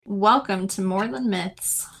Welcome to More Than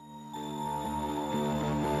Myths.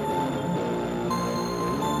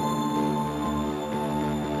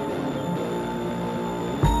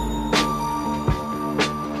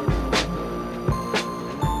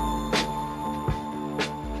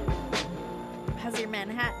 How's your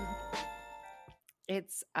Manhattan?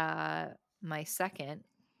 It's my second,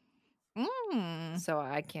 so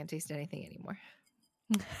I can't taste anything anymore.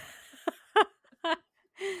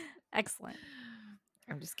 Excellent.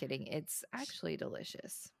 I'm just kidding. It's actually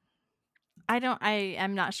delicious. I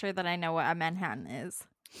am not sure that I know what a Manhattan is.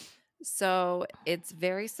 So it's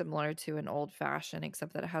very similar to an old fashioned,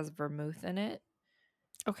 except that it has vermouth in it.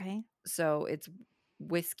 Okay. So it's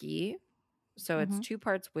whiskey. So it's Mhm. 2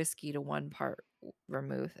 parts whiskey to 1 part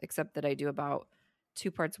vermouth, except that I do about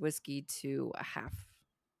 2 parts whiskey to a half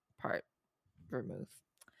part vermouth.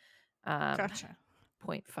 Gotcha.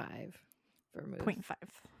 0.5 vermouth.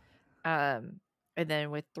 0.5. And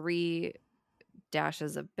then with 3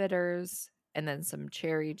 dashes of bitters and then some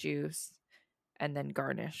cherry juice and then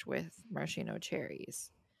garnish with maraschino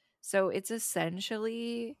cherries. So it's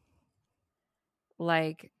essentially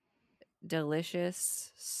like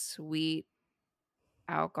delicious, sweet,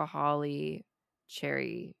 alcohol-y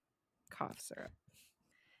cherry cough syrup.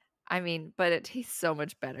 I mean, but it tastes so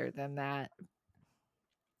much better than that.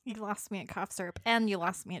 You lost me at cough syrup and you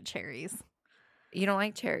lost me at cherries. You don't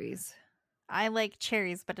like cherries? I like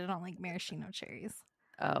cherries, but I don't like maraschino cherries.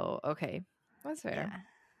 Oh, okay. That's fair. Yeah.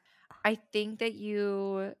 I think that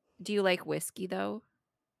do you like whiskey though?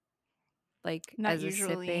 Like Not as a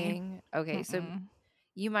usually. sipping? Okay, so Mm-mm.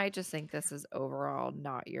 you might just think this is overall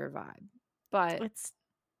not your vibe. But It's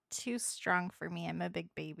too strong for me. I'm a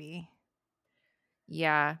big baby.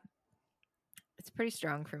 yeah, it's pretty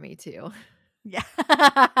strong for me too. Yeah.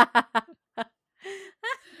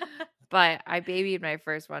 But I babied my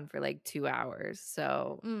first one for like 2 hours,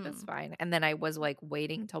 so that's Mm. fine. And then I was like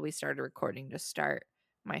waiting till we started recording to start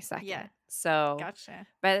my second. Yeah. So Gotcha.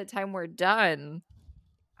 by the time we're done,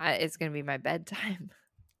 it's going to be my bedtime.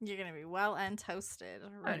 You're going to be well and toasted,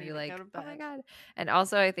 ready to like, go to oh bed. my God. And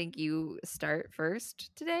also, I think you start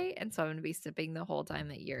first today. And so I'm going to be sipping the whole time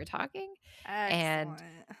that you're talking. Excellent.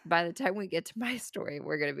 And by the time we get to my story,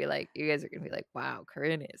 we're going to be like, you guys are going to be like, wow,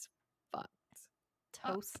 Corinne is fucked.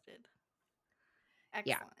 Toasted. Excellent.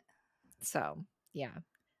 Yeah. So, yeah.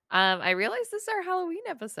 I realize this is our Halloween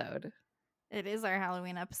episode. It is our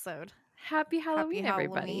Halloween episode. Happy Halloween, Happy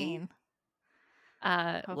everybody.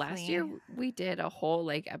 Halloween. Last year we did a whole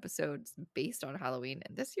like episodes based on Halloween,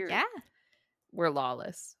 and this year we're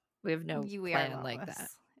lawless. We have no plan like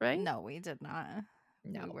that, right? No, we did not.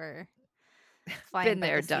 No, we were flying by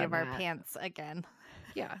there, the seat of our that. pants again.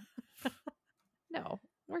 Yeah, no,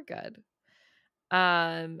 we're good.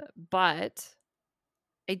 But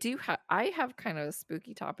I have kind of a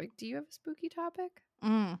spooky topic. Do you have a spooky topic?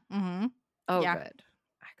 Mm-hmm. Oh, yeah. Good,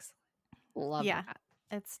 excellent, love that.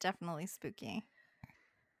 It's definitely spooky.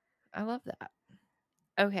 I love that.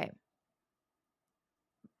 Okay.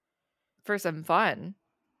 For some fun,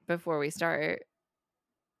 before we start,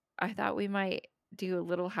 I thought we might do a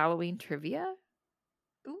little Halloween trivia.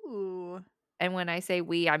 Ooh. And when I say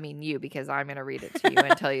we, I mean you, because I'm going to read it to you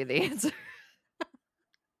and tell you the answer.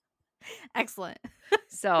 Excellent.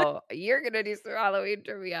 So you're going to do some Halloween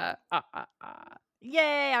trivia.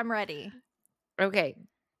 Yay, I'm ready. Okay.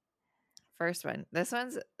 First one. This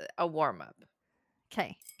one's a warm-up.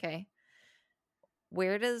 Okay.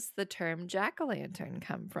 Where does the term jack-o'-lantern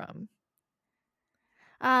come from?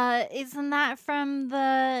 Isn't that from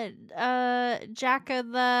the Jack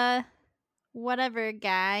of the whatever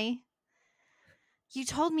guy? You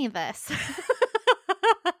told me this.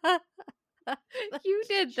 You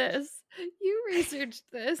did this. You researched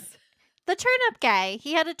this. The turnip guy.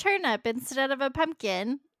 He had a turnip instead of a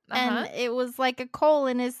pumpkin. And it was like a coal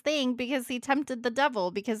in his thing because he tempted the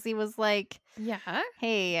devil, because he was like, yeah,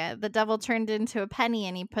 hey, the devil turned into a penny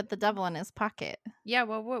and he put the devil in his pocket. Yeah,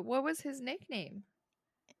 well, what was his nickname?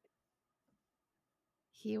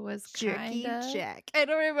 He was Jerky kinda Jack. I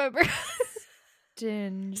don't remember.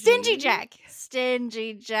 Stingy. Stingy Jack.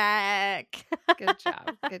 Stingy Jack. Good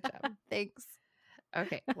job. Thanks.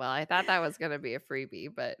 Okay, well, I thought that was going to be a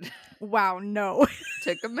freebie, but wow, no.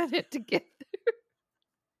 took a minute to get there.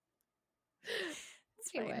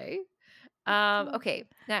 It's Anyway, okay,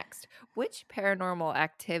 next. Which Paranormal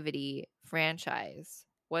Activity franchise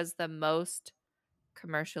was the most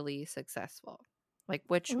commercially successful? Like,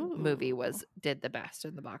 which movie did the best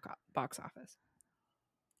in the box office?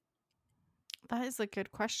 That is a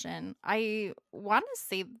good question. I want to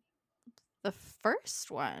say the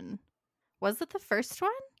first one. Was it the first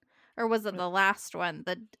one? Or was it the last one?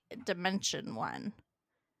 The Dimension one?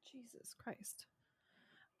 Jesus Christ.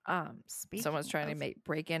 Speaking Someone's trying of. to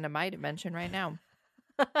break into my dimension right now.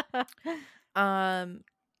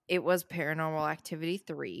 It was Paranormal Activity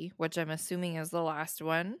 3, which I'm assuming is the last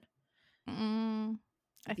one.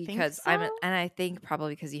 I Because think so. and I think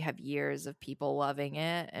probably because you have years of people loving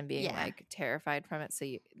it and being Yeah. like terrified from it, so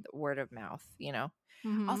word of mouth, you know.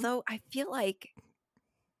 Mhm. Although I feel like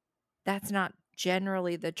that's not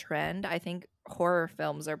generally the trend. I think horror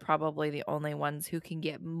films are probably the only ones who can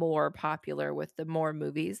get more popular with the more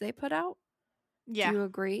movies they put out. Yeah. Do you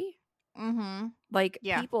agree? Mm-hmm. Like,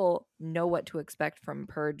 Yeah. people know what to expect from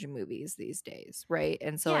Purge movies these days, right?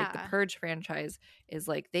 And so, like, the Yeah. Purge franchise is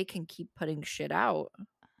like, they can keep putting shit out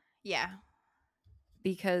Yeah.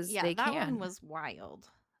 because Yeah, they that can. one was wild.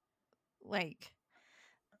 Like,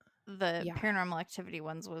 the Yeah. Paranormal Activity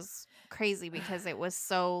ones was crazy because it was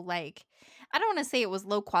so, like, I don't want to say it was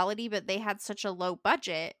low quality, but they had such a low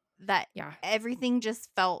budget that Yeah. everything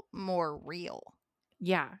just felt more real.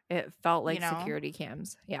 Yeah. It felt like You know? security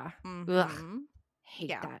cams. Yeah. Ugh. Mm-hmm. Hate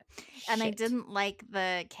Yeah. that. And I shit. didn't like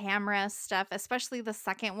the camera stuff, especially the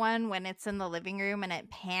second one when it's in the living room and it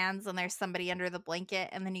pans and there's somebody under the blanket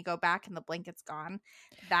and then you go back and the blanket's gone.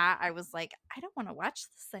 That I was like, I don't want to watch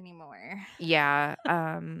this anymore. Yeah.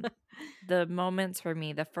 The moments for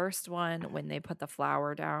me, the first one when they put the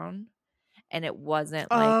flower down and it wasn't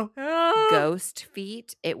like ghost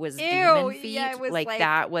feet, it was demon feet. Yeah, it was like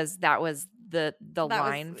that was the that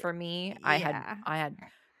line was, for me. yeah. I had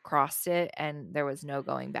crossed it and there was no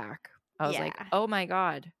going back. I was like, Yeah. oh my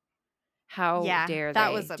God, how Yeah, dare that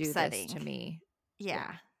they was do this upsetting. to me?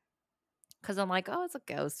 Yeah. Because I'm like, oh, it's a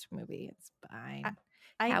ghost movie. It's fine.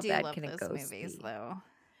 I How do bad love can a those ghost movies be? though.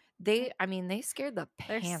 They scared the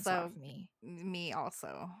They're pants so off me. me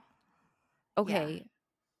also. Okay,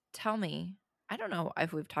 tell me. I don't know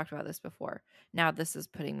if we've talked about this before. Now this is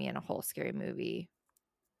putting me in a whole scary movie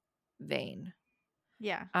vein.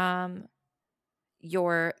 Yeah.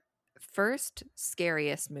 Your first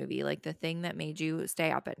scariest movie, like the thing that made you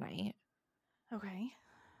stay up at night, Okay.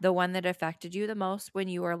 the one that affected you the most when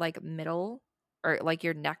you were like middle or like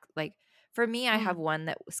your neck, like for me, I have one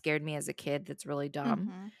that scared me as a kid that's really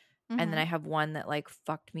dumb. And then I have one that like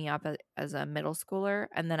fucked me up as a middle schooler.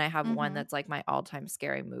 And then I have one that's like my all-time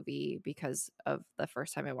scary movie because of the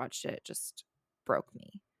first time I watched it, it just broke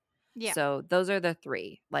me. Yeah. So those are the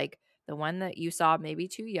three. Like the one that you saw maybe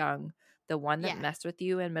too young, the one that messed with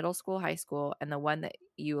you in middle school, high school, and the one that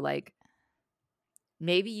you like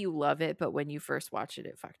maybe you love it, but when you first watched it,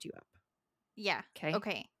 it fucked you up. Yeah. Okay.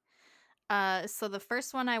 Okay. So the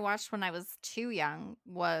first one I watched when I was too young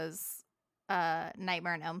was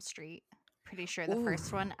Nightmare on Elm Street. Pretty sure the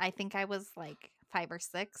first one. I think I was like 5 or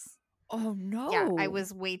 6. Oh no. Yeah, I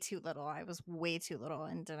was way too little. I was way too little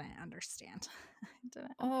and didn't understand.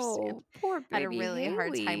 Oh, poor baby. I had a really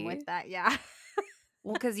hard time with that. Yeah.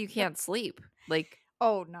 Well, because you can't sleep. Like,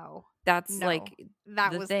 oh no. That's No. like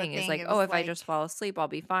That the was thing. the Is thing. like, It oh, was if I just fall asleep, I'll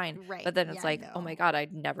be fine. Right. But then it's Yeah, like, oh my God,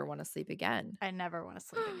 I'd never want to sleep again. I never want to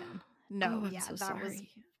sleep again. No, Oh, I'm yeah, so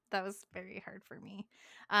that was very hard for me.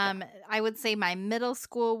 I would say my middle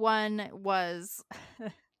school one was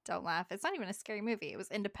don't laugh. It's not even a scary movie. It was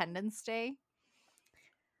Independence Day.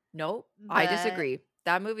 Nope. I disagree.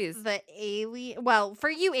 That movie is the alien. Well, for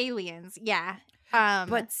you aliens, yeah.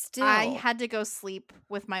 but still, I had to go sleep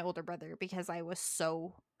with my older brother because I was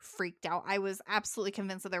so freaked out. I was absolutely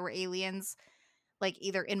convinced that there were aliens, like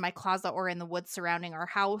either in my closet or in the woods surrounding our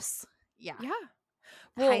house. Yeah. Yeah.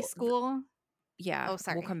 High school. Yeah. Oh,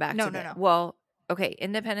 sorry. We'll come back No, to no, that. no. Well, okay.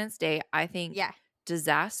 Independence Day, I think Yeah.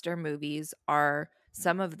 disaster movies are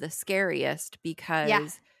some of the scariest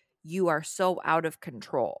because you are so out of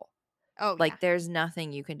control. Oh, like there's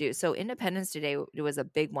nothing you can do. So Independence Day was a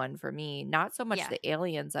big one for me. Not so much the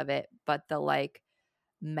aliens of it, but the like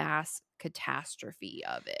mass catastrophe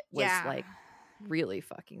of it was like really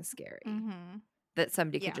fucking scary. That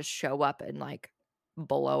somebody could just show up and like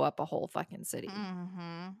blow up a whole fucking city.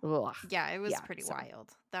 Ugh. Yeah, it was pretty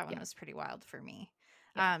wild. That one was pretty wild for me.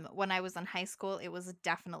 When I was in high school, it was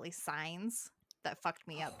definitely Signs that fucked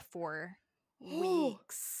me up for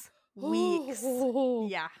weeks.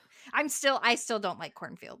 Yeah. I still don't like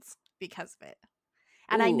cornfields because of it.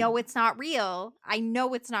 And I know it's not real.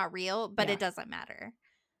 But it doesn't matter.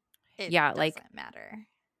 It doesn't matter.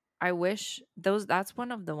 I wish that's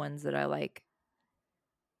one of the ones that I like.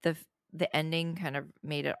 The ending kind of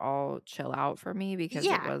made it all chill out for me because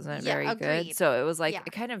it wasn't very good. So it was like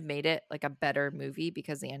it kind of made it like a better movie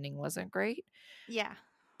because the ending wasn't great. Yeah.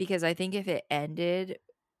 Because I think if it ended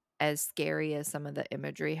as scary as some of the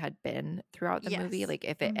imagery had been throughout the movie, like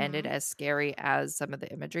if it ended as scary as some of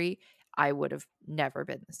the imagery, I would have never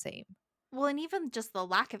been the same. Well, and even just the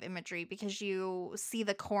lack of imagery, because you see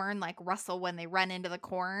the corn like rustle when they run into the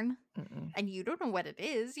corn, Mm-mm. and you don't know what it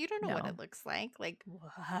is. You don't know what No. it looks like. Like,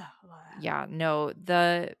 Yeah, no,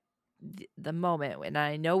 the moment, and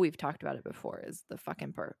I know we've talked about it before, is the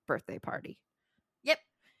fucking birthday party. Yep.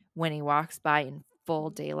 When he walks by in full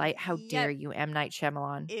daylight. How Yep. dare you, M. Night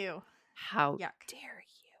Shyamalan? Ew. How Yuck. dare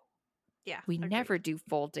you? Yeah. We agreed. never do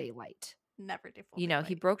full daylight. Never do full You know,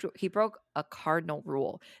 daylight. he broke a cardinal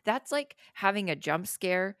rule. That's like having a jump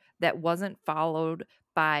scare that wasn't followed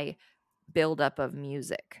by buildup of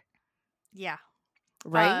music. Yeah.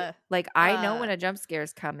 Right? Like I know when a jump scare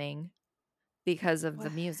is coming because of the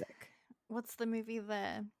music. What's the movie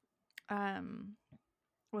with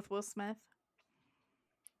Will Smith?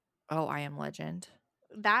 Oh, I Am Legend.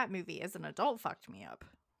 That movie as an adult fucked me up.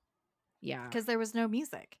 Yeah. Because there was no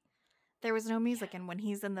music. There was no music. And when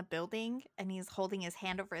he's in the building and he's holding his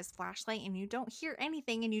hand over his flashlight and you don't hear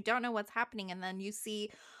anything and you don't know what's happening, and then you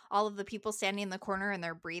see all of the people standing in the corner and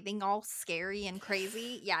they're breathing all scary and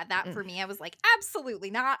crazy. Yeah, that for me, I was like,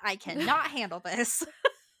 absolutely not. I cannot handle this.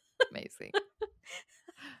 Amazing.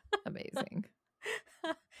 Amazing.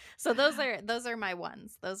 So those are my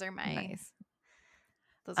ones. Those are my Nice.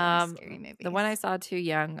 Those are my scary movies. The one I saw too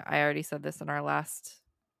young, I already said this in our last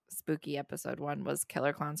spooky episode one, was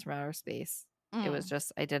Killer Clowns from Outer Space. It was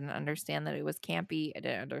just, I didn't understand that it was campy. I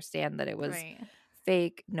didn't understand that it was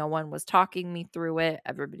fake. No one was talking me through it.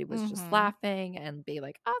 Everybody was just laughing and be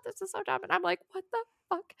like, oh, this is so dumb. And I'm like, what the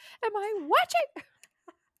fuck am I watching?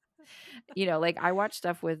 You know, like I watch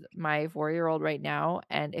stuff with my 4-year-old right now,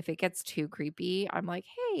 and if it gets too creepy, I'm like,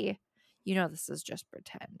 hey, you know, this is just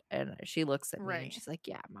pretend. And she looks at me and she's like,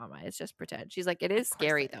 yeah, mama, it's just pretend. She's like, it is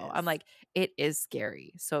scary though. I'm like, it is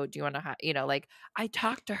scary. So do you want to, you know, like I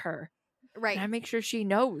talk to her. Right. And I make sure she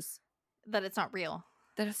knows that it's not real.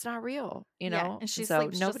 That it's not real, you know? And she so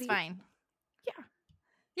sleeps just fine. Yeah.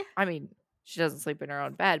 Yeah. I mean, she doesn't sleep in her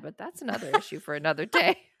own bed, but that's another issue for another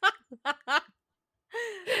day.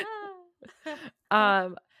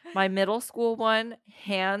 My middle school one,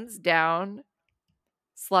 hands down,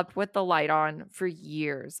 slept with the light on for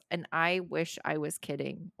years. And I wish I was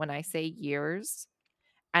kidding when I say years.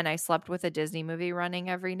 And I slept with a Disney movie running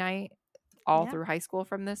every night all through high school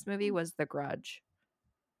from this movie was The Grudge.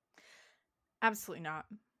 Absolutely not.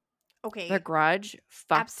 Okay. The Grudge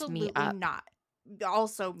fucked Absolutely me up. Not.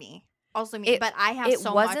 Also me. But I have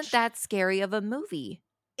so much. It wasn't wasn't that scary of a movie.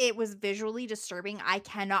 It was visually disturbing. I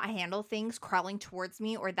cannot handle things crawling towards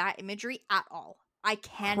me or that imagery at all. I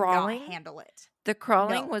cannot handle it. The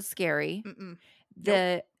crawling was scary.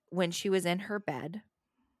 Mm-mm. When she was in her bed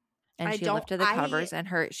and she lifted the covers and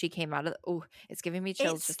she came out of it's giving me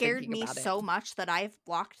chills. It scared me so much that I've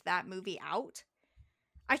blocked that movie out.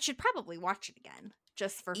 I should probably watch it again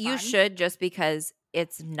just for fun. You should, just because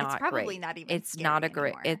it's not probably great. Not even it's not a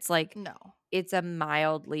great anymore. It's like no. It's a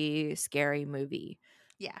mildly scary movie.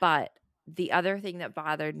 Yeah. But the other thing that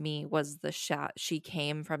bothered me was she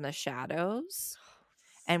came from the shadows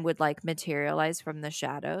and would like materialize from the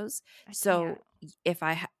shadows. So if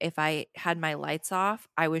I had my lights off,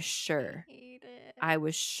 I was sure. I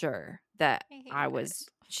was sure that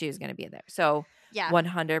she was going to be in there. So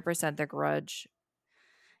 100% The Grudge.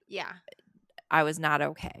 Yeah. I was not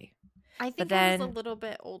okay. I think I was a little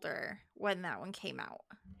bit older when that one came out.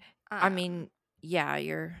 I mean, yeah,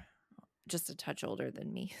 you're just a touch older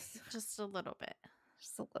than me. Just a little bit.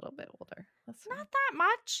 Just a little bit older. That's not that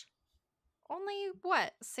much. Only,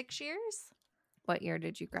 6 years? What year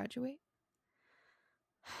did you graduate?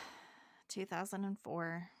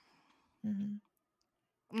 2004.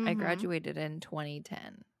 I graduated in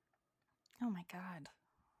 2010. Oh my God.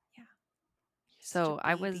 Yeah. So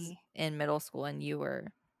I was in middle school and you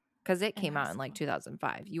were, because it came out in like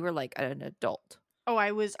 2005. You were like an adult. Oh,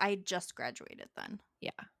 I just graduated then.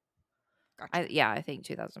 Yeah. Gotcha. I think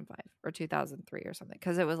 2005 or 2003 or something.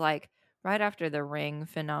 Because it was like right after the Ring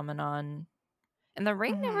phenomenon. And the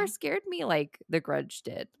Ring never scared me like The Grudge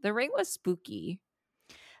did. The Ring was spooky.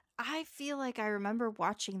 I feel like I remember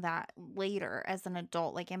watching that later as an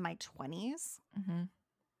adult, like in my 20s.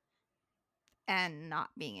 And not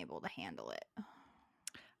being able to handle it.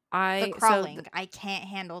 The crawling, I can't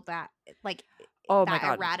handle that. Like,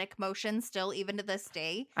 that erratic motion still, even to this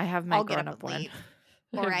day. I have my grown-up one.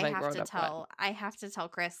 Or I have to tell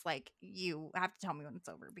Chris, like, you have to tell me when it's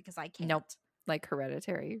over because I can't. Nope. Like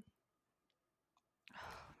Hereditary. Oh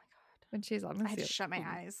my God. When she's on the I had to shut my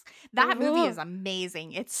eyes. That movie is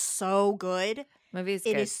amazing. It's so good. It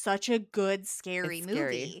is such a good, scary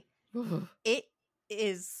movie. It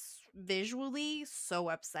is visually so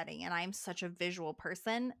upsetting, and I'm such a visual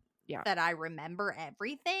person that I remember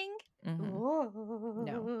everything.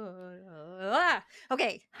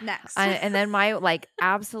 Okay, next. And then my like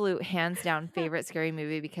absolute hands down favorite scary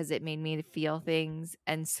movie, because it made me feel things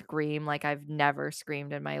and scream like I've never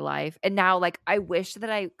screamed in my life. And now like I wish that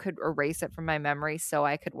I could erase it from my memory so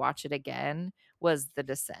I could watch it again, was The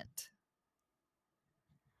Descent.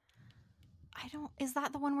 Is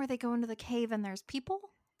that the one where they go into the cave and there's people?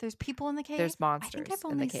 There's people in the cave? There's I think monsters I've in the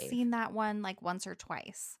only cave. seen that one like once or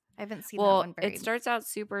twice. I haven't seen that Well, one very it starts out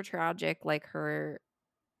super tragic, like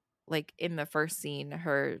like in the first scene,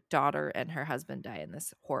 her daughter and her husband die in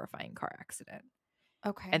this horrifying car accident.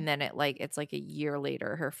 Okay. And then it's like a year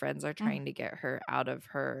later, her friends are trying to get her out of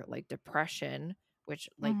her like depression, which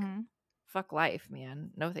like fuck life,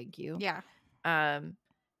 man. No, thank you. Yeah.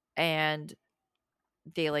 And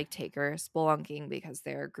they like take her spelunking because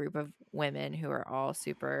they're a group of women who are all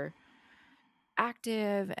super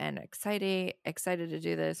active and excited to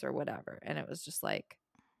do this or whatever. And it was just like,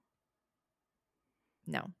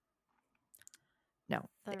 no.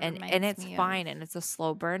 And it's fine, and it's a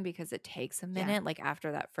slow burn because it takes a minute. Like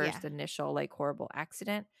after that first initial like horrible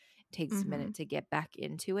accident, it takes a minute to get back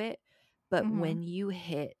into it. But when you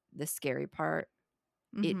hit the scary part,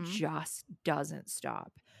 it just doesn't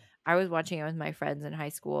stop. I was watching it with my friends in high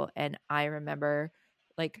school, and I remember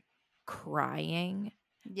like crying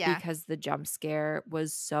because the jump scare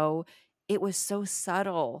was so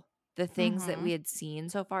subtle. The things that we had seen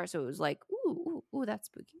so far. So it was like, ooh, that's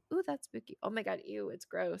spooky. Ooh, that's spooky. Oh my God, ew, it's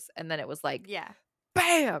gross. And then it was like,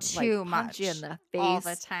 bam, too like, much punch you in the face all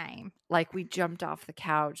the time. Like we jumped off the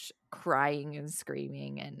couch crying and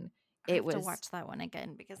screaming, and I have to watch that one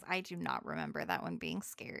again because I do not remember that one being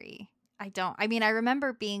scary. I mean, I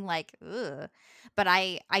remember being like, ugh, but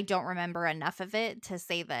I don't remember enough of it to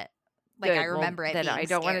say that. Like, good. I remember it being I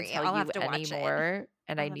don't scary. want to tell I'll you have to watch anymore,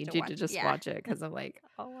 and I'll I have need to you watch to it. just watch it because I'm like,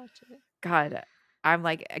 I'll watch it. God, I'm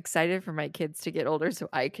like excited for my kids to get older so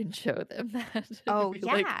I can show them that. Oh Be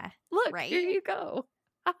like, yeah, look, right? here you go.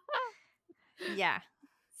 Yeah,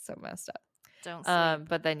 so messed up. Don't sleep.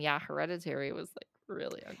 But then Hereditary was like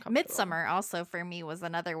really uncomfortable. Midsommar also for me was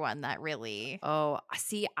another one that really. Oh,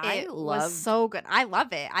 see, was so good. I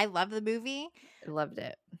love it. I love the movie. I loved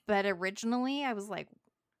it. But originally, I was like,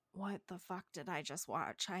 "What the fuck did I just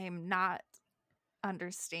watch? I am not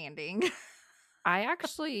understanding." I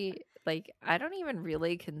actually like. I don't even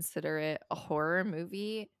really consider it a horror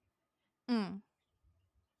movie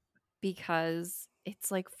because it's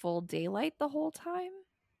like full daylight the whole time.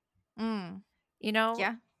 You know?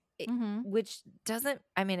 Yeah. Which doesn't,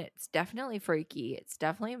 I mean, it's definitely freaky. It's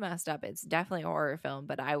definitely messed up. It's definitely a horror film.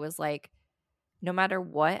 But I was like, no matter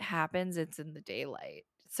what happens, it's in the daylight.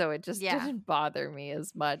 So it just didn't bother me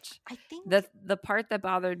as much. I think the part that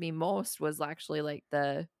bothered me most was actually like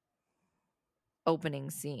the opening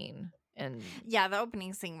scene. And yeah, the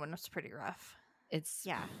opening scene one was pretty rough. It's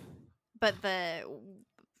but the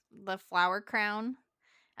flower crown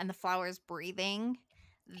and the flowers breathing,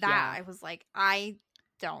 that I was like, I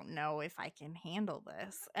don't know if I can handle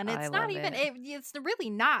this. And it's not even it's really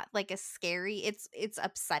not like a scary, it's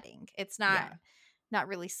upsetting. It's not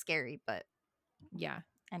really scary, but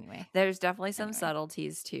anyway, there's definitely some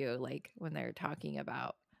subtleties too, like when they're talking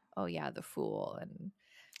about the fool and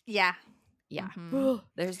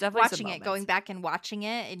there's definitely watching it, going back and watching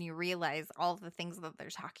it, and you realize all the things that they're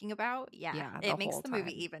talking about. It makes the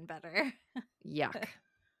movie even better. Yuck.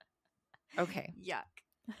 Okay. Yuck.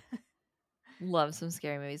 Love some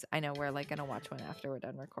scary movies. I know we're like gonna watch one after we're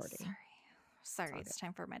done recording. Sorry, it's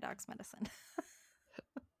time for my dog's medicine.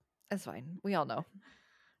 That's fine. We all know.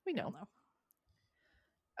 We know.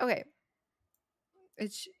 Okay.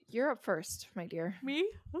 You're up first, my dear. Me?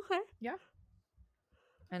 Okay. Yeah.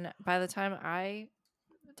 And by the time I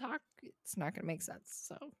talk, it's not gonna make sense.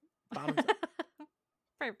 So bottoms up.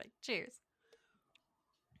 Perfect. Cheers.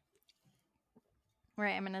 All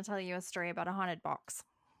right, I'm gonna tell you a story about a haunted box.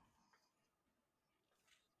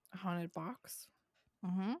 A haunted box?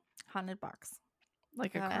 Haunted box.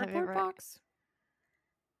 Like a cardboard box?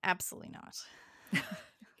 Absolutely not.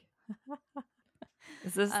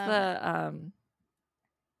 Is this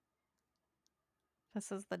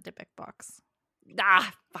This is the Dybbuk box.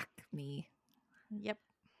 Ah, fuck me. Yep.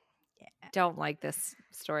 Yeah. Don't like this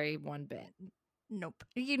story one bit. Nope.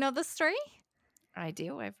 You know this story? I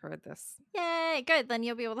do. I've heard this. Yay, good. Then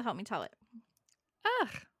you'll be able to help me tell it. Ugh.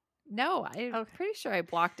 No, I'm pretty sure I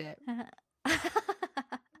blocked it.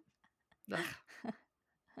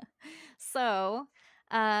 So,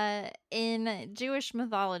 in Jewish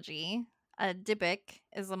mythology, A Dybbuk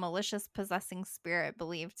is a malicious possessing spirit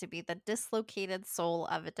believed to be the dislocated soul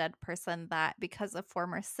of a dead person that, because of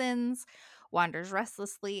former sins, wanders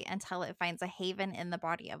restlessly until it finds a haven in the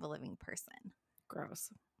body of a living person. Gross.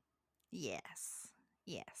 Yes.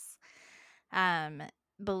 Yes.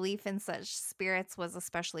 Belief in such spirits was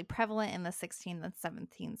especially prevalent in the 16th and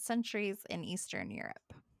 17th centuries in Eastern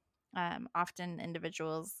Europe. Often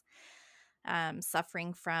individuals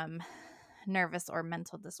suffering from nervous or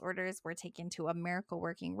mental disorders were taken to a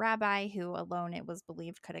miracle-working rabbi who alone, it was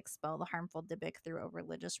believed, could expel the harmful Dybbuk through a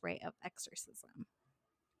religious rite of exorcism.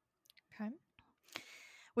 Okay.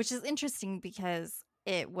 Which is interesting because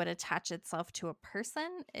it would attach itself to a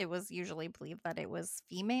person. It was usually believed that it was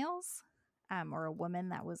females or a woman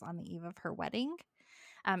that was on the eve of her wedding.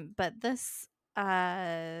 But this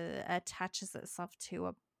attaches itself to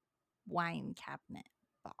a wine cabinet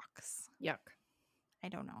box. Yuck. I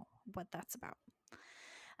don't know what that's about.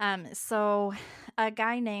 So a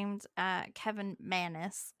guy named Kevin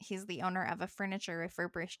Mannis, he's the owner of a furniture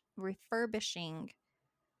refurbishing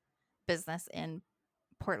business in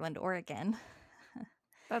Portland, Oregon.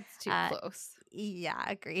 That's too close. Yeah,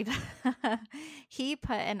 agreed. He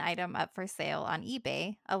put an item up for sale on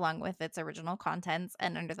eBay along with its original contents,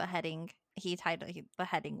 and under the heading, the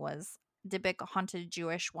heading was Dybbuk Haunted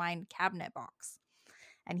Jewish Wine Cabinet Box.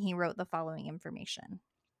 And he wrote the following information.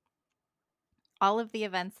 All of the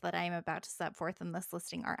events that I am about to set forth in this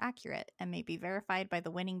listing are accurate and may be verified by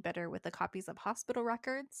the winning bidder with the copies of hospital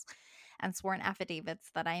records and sworn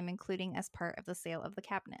affidavits that I am including as part of the sale of the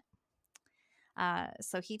cabinet.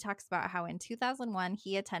 So he talks about how in 2001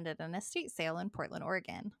 he attended an estate sale in Portland,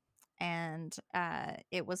 Oregon, and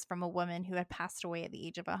it was from a woman who had passed away at the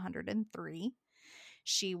age of 103.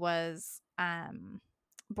 She was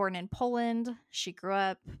born in Poland. She grew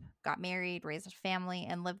up, got married, raised a family,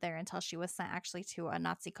 and lived there until she was sent actually to a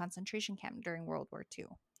Nazi concentration camp during World War II.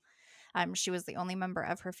 She was the only member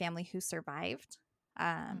of her family who survived.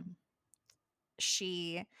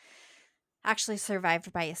 She actually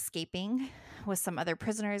survived by escaping with some other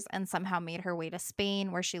prisoners and somehow made her way to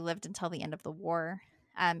Spain, where she lived until the end of the war.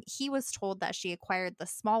 He was told that she acquired the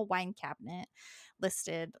small wine cabinet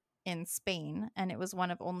listed in Spain, and it was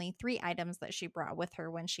one of only 3 items that she brought with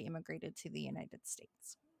her when she immigrated to the United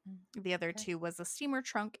States. The other 2 was a steamer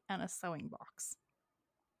trunk and a sewing box.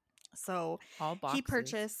 So all boxes. He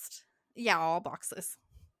purchased, all boxes.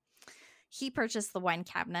 He purchased the wine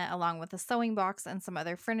cabinet along with a sewing box and some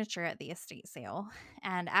other furniture at the estate sale.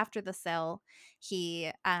 And after the sale,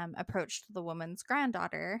 he approached the woman's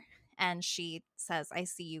granddaughter, and she says, "I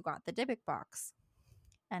see you got the Dybbuk box."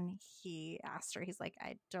 And he asked her, he's like,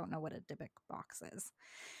 "I don't know what a Dybbuk box is."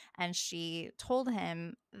 And she told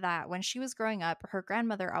him that when she was growing up, her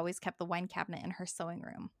grandmother always kept the wine cabinet in her sewing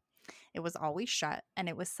room. It was always shut, and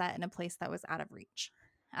it was set in a place that was out of reach.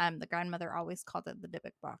 The grandmother always called it the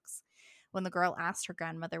Dybbuk box. When the girl asked her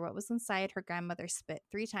grandmother what was inside, her grandmother spit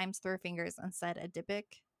 3 times through her fingers and said a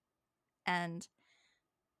Dybbuk and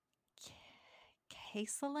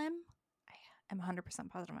Kasalim. I'm 100%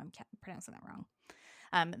 positive I'm pronouncing that wrong.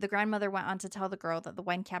 The grandmother went on to tell the girl that the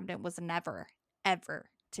wine cabinet was never, ever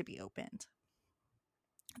to be opened.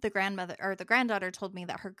 The granddaughter told me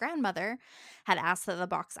that her grandmother had asked that the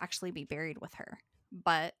box actually be buried with her,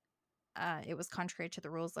 but it was contrary to the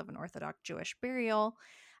rules of an Orthodox Jewish burial.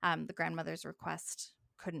 The grandmother's request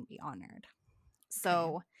couldn't be honored.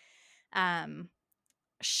 So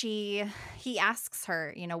he asks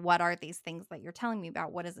her, what are these things that you're telling me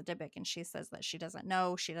about? What is a Dybbuk? And she says that she doesn't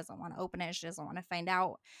know. She doesn't want to open it. She doesn't want to find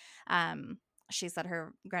out. She said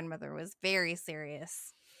her grandmother was very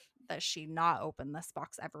serious that she not open this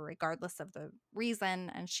box ever, regardless of the reason.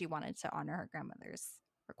 And she wanted to honor her grandmother's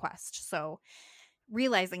request. So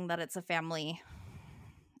realizing that it's a family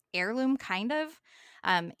heirloom, kind of,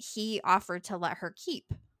 he offered to let her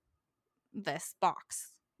keep this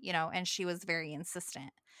box, and she was very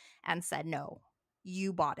insistent and said, "No,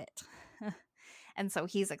 you bought it." And so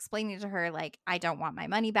he's explaining to her, like, "I don't want my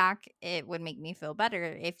money back. It would make me feel better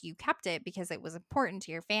if you kept it because it was important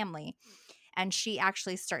to your family." And she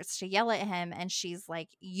actually starts to yell at him, and she's like,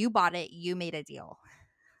 "You bought it. You made a deal."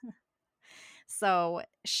 So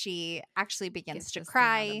she actually begins to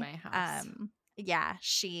cry.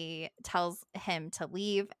 She tells him to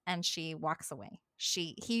leave, and she walks away.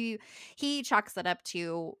 He chalks it up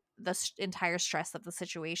to the entire stress of the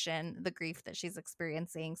situation, the grief that she's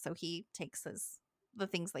experiencing. So he takes the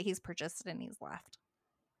things that he's purchased and he's left.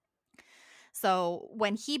 So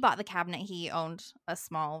when he bought the cabinet, he owned a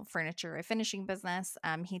small furniture refinishing business.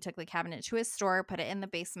 He took the cabinet to his store, put it in the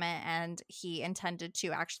basement, and he intended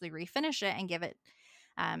to actually refinish it and give it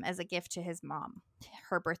as a gift to his mom.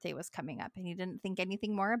 Her birthday was coming up and he didn't think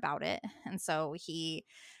anything more about it. And so he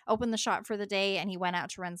opened the shop for the day and he went out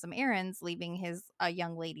to run some errands, leaving a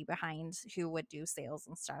young lady behind who would do sales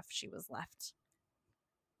and stuff. She was left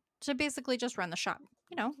to basically just run the shop,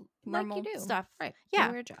 normal like you do. stuff. Right. Yeah.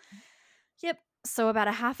 Do your job. Yep. So about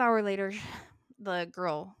a half hour later, the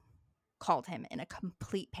girl called him in a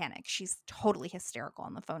complete panic. She's totally hysterical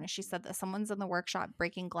on the phone. And she said that someone's in the workshop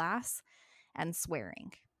breaking glass and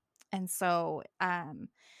swearing. And so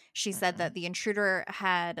she said that the intruder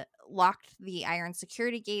had locked the iron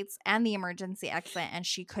security gates and the emergency exit, and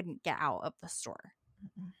she couldn't get out of the store.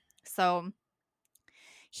 So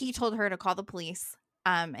he told her to call the police.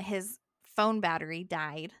 His phone battery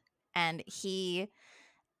died, and he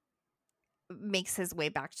makes his way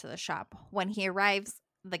back to the shop. When he arrives,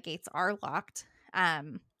 the gates are locked.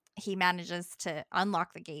 He manages to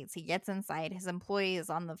unlock the gates. He gets inside. His employee is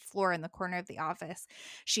on the floor in the corner of the office.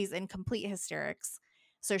 She's in complete hysterics.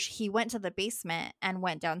 So he went to the basement and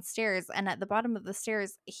went downstairs. And at the bottom of the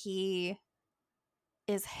stairs, he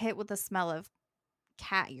is hit with the smell of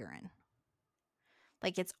cat urine.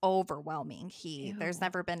 Like, it's overwhelming. There's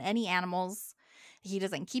never been any animals. He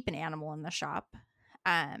doesn't keep an animal in the shop.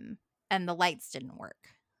 And the lights didn't work.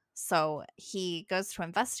 So he goes to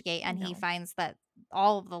investigate, and he finds that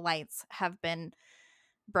all of the lights have been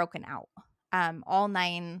broken out. All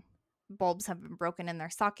 9 bulbs have been broken in their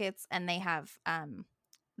sockets, and they have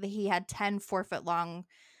he had 10 4-foot long,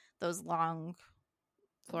 those long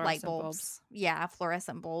light bulbs. Yeah,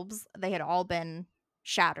 fluorescent bulbs. They had all been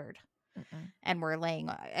shattered and were laying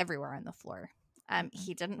everywhere on the floor.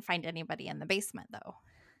 He didn't find anybody in the basement, though.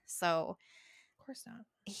 So of course not.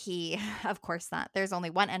 Of course not. There's only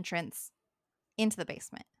one entrance into the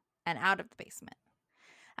basement and out of the basement.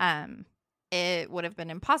 It would have been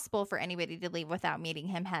impossible for anybody to leave without meeting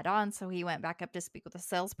him head on. So he went back up to speak with a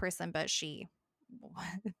salesperson, but she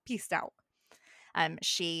peaced out.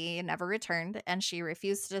 She never returned, and she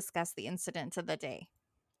refused to discuss the incident to the day.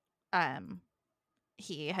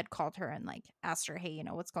 He had called her and asked her, hey,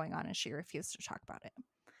 what's going on? And she refused to talk about it.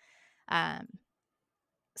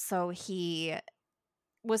 So he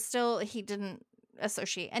didn't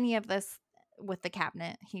associate any of this with the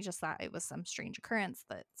cabinet. He just thought it was some strange occurrence,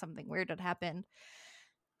 that something weird had happened.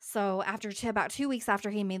 So about 2 weeks after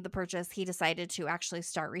he made the purchase, he decided to actually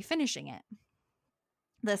start refinishing it,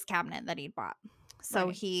 this cabinet that he'd bought. So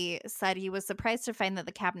he said he was surprised to find that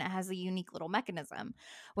the cabinet has a unique little mechanism.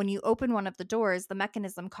 When you open one of the doors, the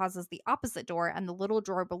mechanism causes the opposite door and the little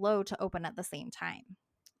drawer below to open at the same time.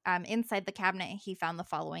 Inside the cabinet, he found the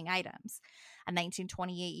following items: a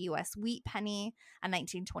 1928 U.S. wheat penny, a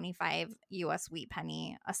 1925 U.S. wheat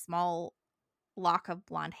penny, a small lock of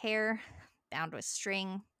blonde hair bound with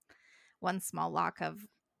string, one small lock of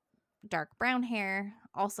dark brown hair,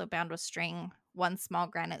 also bound with string, one small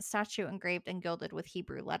granite statue engraved and gilded with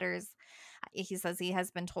Hebrew letters. He says he has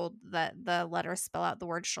been told that the letters spell out the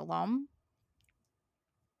word shalom.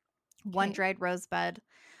 One dried rosebud,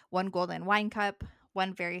 one golden wine cup,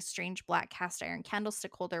 one very strange black cast iron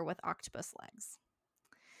candlestick holder with octopus legs.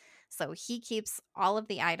 So he keeps all of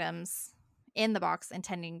the items in the box,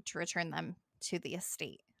 intending to return them to the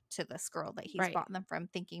estate, to this girl that he's bought them from,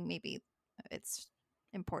 thinking maybe it's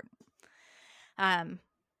important.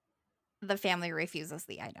 The family refuses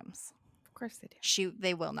the items. Of course they do.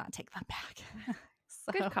 They will not take them back.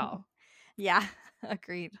 Good call. Yeah,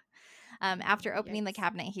 agreed. After opening the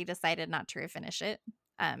cabinet, he decided not to refinish it.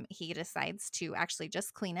 He decides to actually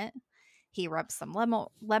just clean it. He rubs some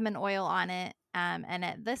lemon oil on it. And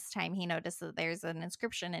at this time, he noticed that there's an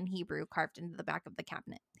inscription in Hebrew carved into the back of the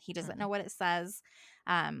cabinet. He doesn't know what it says,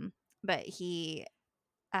 but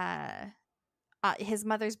his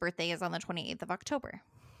mother's birthday is on the 28th of October.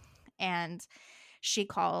 And she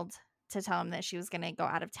called to tell him that she was going to go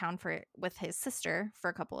out of town with his sister for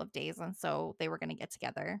a couple of days. And so they were going to get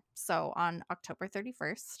together. So on October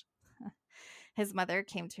 31st, his mother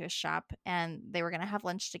came to his shop and they were going to have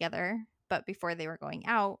lunch together. But before they were going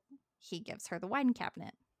out, he gives her the wine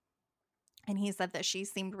cabinet. And he said that she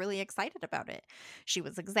seemed really excited about it. She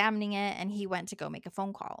was examining it, and he went to go make a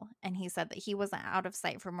phone call. And he said that he wasn't out of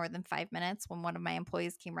sight for more than 5 minutes when one of my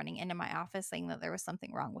employees came running into my office saying that there was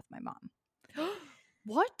something wrong with my mom.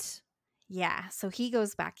 What? Yeah. So he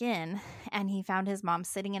goes back in, and he found his mom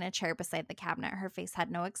sitting in a chair beside the cabinet. Her face had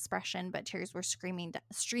no expression, but tears were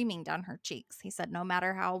streaming down her cheeks. He said no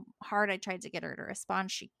matter how hard I tried to get her to respond,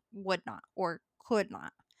 she would not or could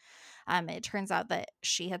not. It turns out that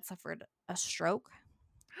she had suffered a stroke.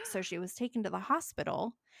 So she was taken to the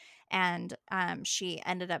hospital, and she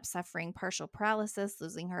ended up suffering partial paralysis,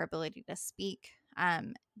 losing her ability to speak.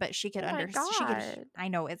 But she could Oh my understand. God. I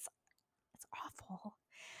know it's awful.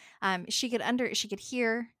 She could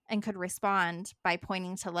hear and could respond by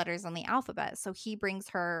pointing to letters on the alphabet. So he brings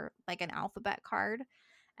her like an alphabet card,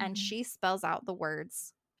 and Mhm. she spells out the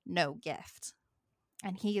words "no gift,"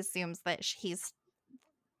 and he assumes that he's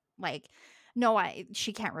like, no,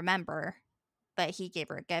 she can't remember that he gave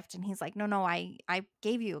her a gift, and he's like, no, I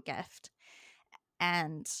gave you a gift,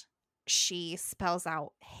 and she spells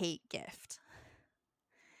out "hate gift."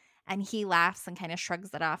 And he laughs and kind of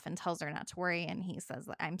shrugs it off and tells her not to worry. And he says,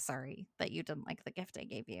 I'm sorry that you didn't like the gift I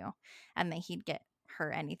gave you. And that he'd get her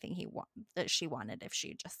anything that she wanted if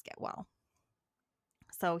she'd just get well.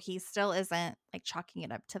 So he still isn't like chalking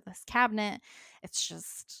it up to this cabinet. It's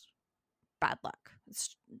just bad luck.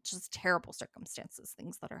 It's just terrible circumstances,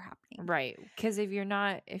 things that are happening. Right. Because if you're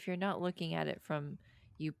not looking at it from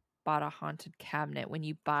you bought a haunted cabinet, when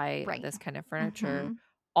you buy Right. this kind of furniture Mhm.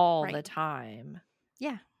 all Right. the time,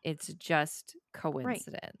 Yeah. it's just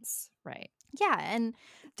coincidence. Right. Yeah. And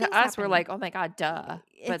To things us, we're happen. like, oh my God, duh.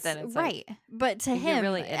 But then it's right. like, But to if you're him,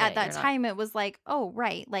 really in at it, that you're not- time, it was like, oh,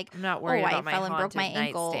 right. Like, I'm not worried I about my fell and broke haunted my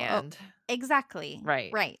ankle. Oh, nightstand. exactly.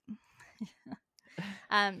 Right. Right.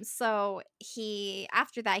 So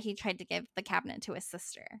after that, he tried to give the cabinet to his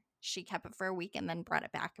sister. She kept it for a week and then brought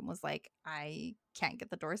it back and was like, I can't get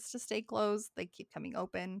the doors to stay closed. They keep coming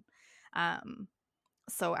open.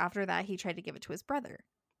 So after that, he tried to give it to his brother.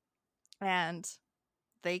 And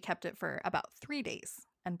they kept it for about 3 days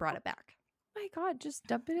and brought it back. My God, just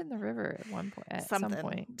dump it in the river at some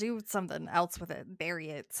point. Do something else with it. Bury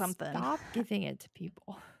it. Something. Stop giving it to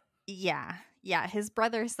people. Yeah. His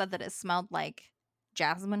brother said that it smelled like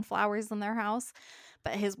jasmine flowers in their house,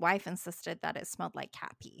 but his wife insisted that it smelled like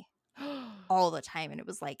cat pee all the time, and it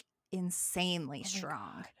was like insanely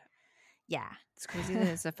strong. God. Yeah. It's crazy that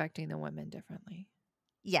it's affecting the women differently.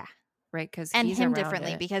 Yeah. Right, because and him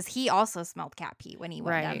differently because he also smelled cat pee when he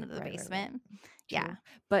went down Right, into the right, basement. right. Yeah. True.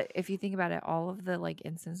 But if you think about it, all of the like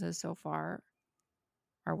instances so far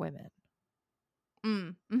are women.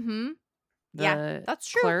 Mm-hmm. The Yeah, that's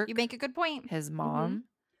true. clerk, You make a good point. his mom,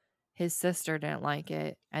 his sister didn't like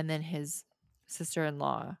it, and then his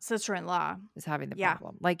sister-in-law is having the Yeah,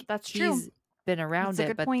 problem. Like that's true. he's been around That's a it,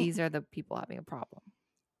 good but point. these are the people having a problem.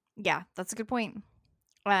 Yeah, that's a good point.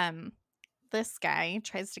 This guy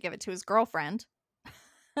tries to give it to his girlfriend.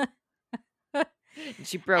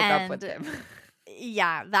 She broke up with him.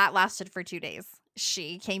 Yeah, that lasted for 2 days.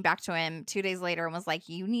 She came back to him 2 days later and was like,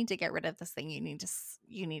 "You need to get rid of this thing. You need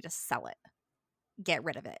to sell it. Get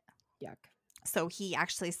rid of it." Yuck. So he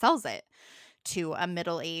actually sells it to a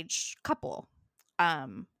middle-aged couple.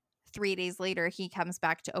 3 days later, he comes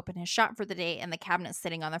back to open his shop for the day, and the cabinet's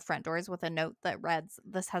sitting on the front doors with a note that reads,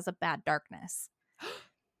 "This has a bad darkness."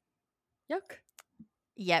 Yuck.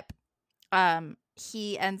 Yep.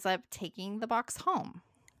 He ends up taking the box home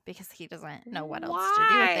because he doesn't know what else to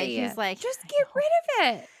do with it. He's like, just get rid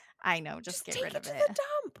of it. I know, just get take rid it of to it. the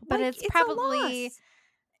dump. But Like, it's probably a loss.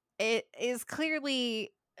 it is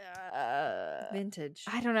clearly Vintage.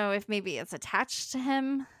 I don't know if maybe it's attached to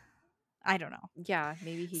him. I don't know. Yeah,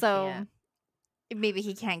 maybe he So can't. maybe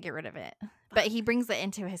he can't get rid of it. But he brings it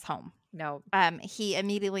into his home. No. He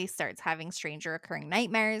immediately starts having stranger occurring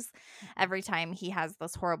nightmares. Every time he has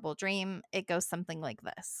this horrible dream, it goes something like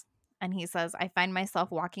this. And he says, I find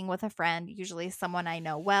myself walking with a friend, usually someone I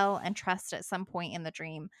know well and trust at some point in the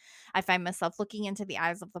dream. I find myself looking into the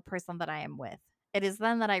eyes of the person that I am with. It is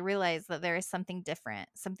then that I realize that there is something different,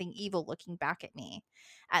 something evil looking back at me.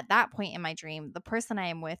 At that point in my dream, the person I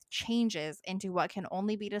am with changes into what can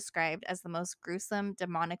only be described as the most gruesome,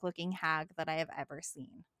 demonic-looking hag that I have ever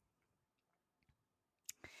seen.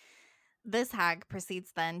 This hag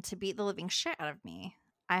proceeds then to beat the living shit out of me.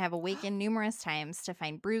 I have awakened numerous times to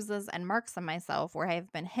find bruises and marks on myself where I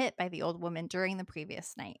have been hit by the old woman during the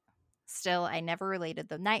previous night. Still, I never related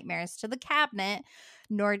the nightmares to the cabinet,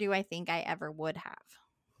 nor do I think I ever would have.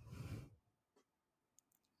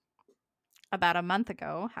 About a month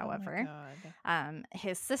ago, however,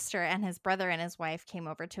 his sister and his brother and his wife came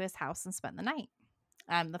over to his house and spent the night.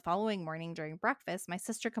 The following morning during breakfast, my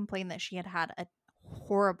sister complained that she had had a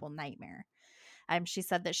horrible nightmare. She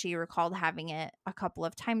said that she recalled having it a couple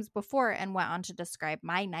of times before and went on to describe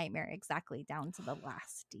my nightmare exactly down to the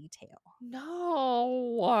last detail.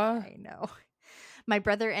 No. I know. My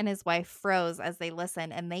brother and his wife froze as they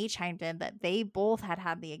listened, and they chimed in that they both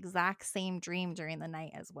had the exact same dream during the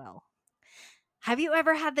night as well. Have you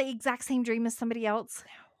ever had the exact same dream as somebody else?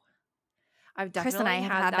 No. Chris and I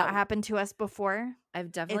have had that happen to us before.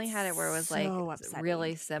 I've definitely had it where it was so like upsetting.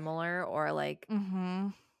 really similar or like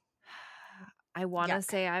I want to Yuck.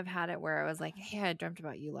 say I've had it where I was like, hey, I dreamt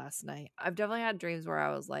about you last night. I've definitely had dreams where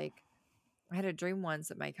I was like, I had a dream once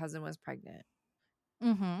that my cousin was pregnant,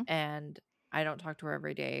 Mm-hmm. and I don't talk to her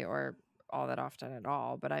every day or all that often at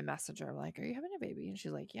all, but I message her, I'm like, are you having a baby? And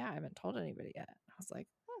she's like, yeah, I haven't told anybody yet. I was like,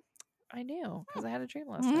 I knew because I had a dream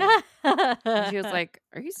last night. And she was like,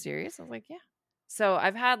 are you serious? I was like, yeah. So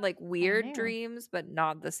I've had like weird knew. dreams, but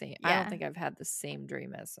not the same. I Yeah. don't think I've had the same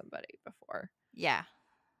dream as somebody before. Yeah.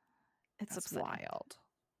 It's That's upsetting. wild.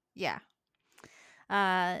 Yeah.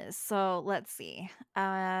 So let's see.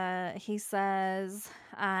 He says,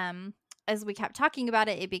 as we kept talking about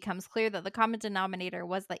it, it becomes clear that the common denominator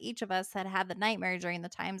was that each of us had had the nightmare during the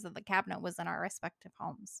times that the cabinet was in our respective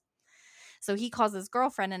homes. So he calls his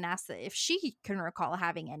girlfriend and asks if she can recall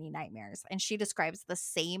having any nightmares. And she describes the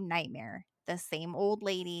same nightmare, the same old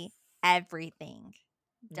lady, everything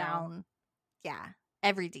down. Yeah.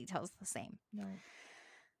 Every detail's the same. No.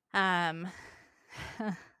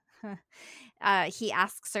 He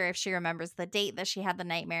asks her if she remembers the date that she had the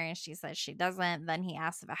nightmare, and she says she doesn't. Then he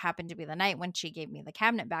asks if it happened to be the night when she gave me the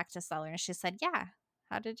cabinet back to sell her, and she said, yeah.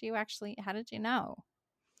 How did you know?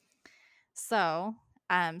 So,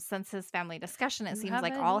 since his family discussion, it seems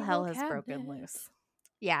like all hell has broken loose.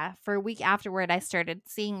 Yeah, for a week afterward, I started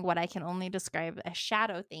seeing what I can only describe as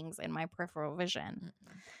shadow things in my peripheral vision.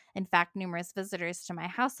 In fact, numerous visitors to my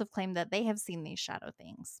house have claimed that they have seen these shadow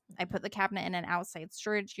things. I put the cabinet in an outside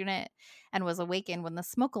storage unit and was awakened when the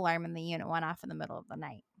smoke alarm in the unit went off in the middle of the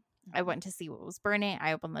night. I went to see what was burning.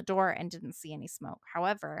 I opened the door and didn't see any smoke.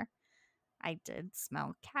 However, I did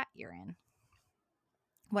smell cat urine.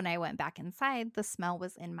 When I went back inside, the smell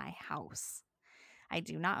was in my house. I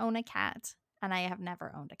do not own a cat, and I have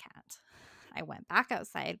never owned a cat. I went back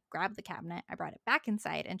outside, grabbed the cabinet, I brought it back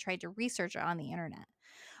inside, and tried to research it on the internet.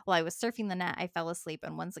 While I was surfing the net, I fell asleep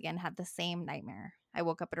and once again had the same nightmare. I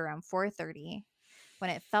woke up at around 4:30 when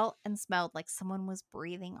it felt and smelled like someone was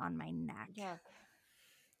breathing on my neck. Yeah.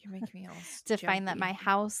 You're making me all To find that my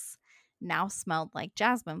house now smelled like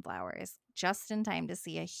jasmine flowers, just in time to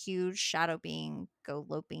see a huge shadow being go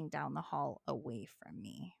loping down the hall away from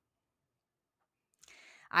me.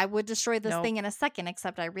 I would destroy this thing in a second,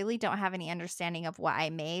 except I really don't have any understanding of what I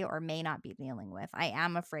may or may not be dealing with. I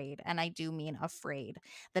am afraid, and I do mean afraid,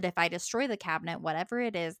 that if I destroy the cabinet, whatever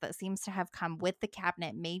it is that seems to have come with the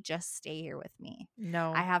cabinet may just stay here with me.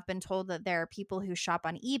 No. I have been told that there are people who shop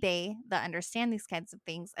on eBay that understand these kinds of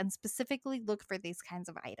things and specifically look for these kinds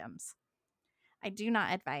of items. I do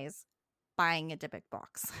not advise buying a Dybbuk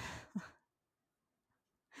box.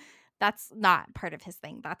 That's not part of his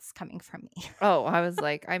thing. That's coming from me. Oh, I was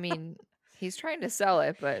like, I mean, he's trying to sell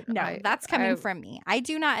it, but no, that's coming from me. I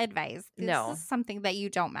do not advise. This is something that you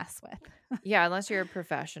don't mess with. Yeah, unless you're a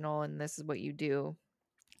professional and this is what you do.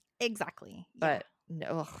 Exactly. But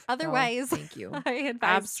no. Otherwise, no, thank you. I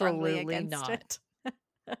advise absolutely not. It.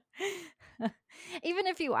 Even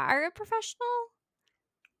if you are a professional,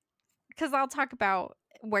 because I'll talk about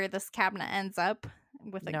where this cabinet ends up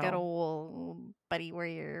with a good old buddy where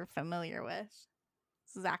you're familiar with.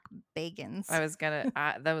 Zach Bagans. I was gonna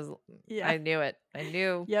that was I knew it. I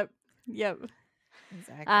knew. Yep.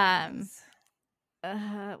 Zach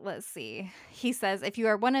let's see. He says, if you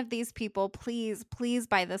are one of these people, please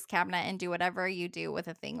buy this cabinet and do whatever you do with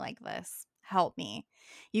a thing like this. Help me.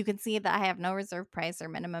 You can see that I have no reserve price or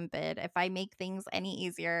minimum bid. If I can make things any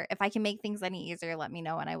easier, let me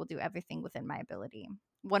know and I will do everything within my ability.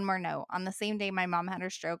 One more note. On the same day my mom had her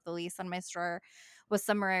stroke, the lease on my store was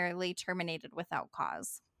summarily terminated without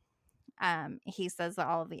cause. He says that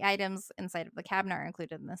all of the items inside of the cabinet are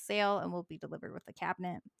included in the sale and will be delivered with the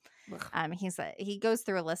cabinet. He goes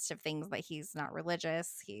through a list of things that he's not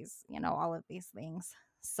religious. He's, all of these things.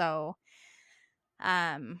 So,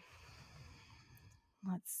 let's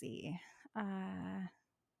see.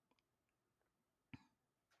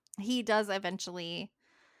 He does eventually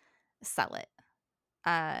sell it.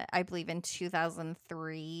 I believe in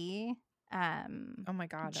 2003. Oh my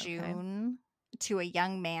God. June, to a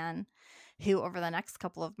young man who over the next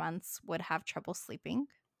couple of months would have trouble sleeping.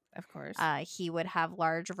 Of course. He would have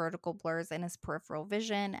large vertical blurs in his peripheral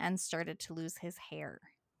vision and started to lose his hair.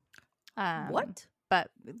 What? But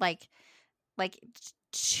like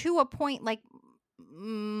to a point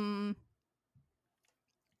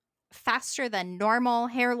faster than normal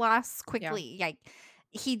hair loss quickly. Yeah.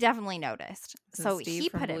 He definitely noticed. So he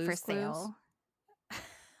put it for sale.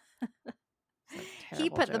 He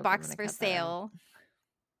put the box for sale.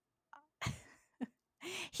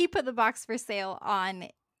 He put the box for sale on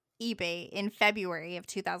eBay in February of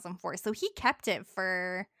 2004. So he kept it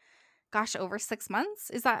for, over 6 months.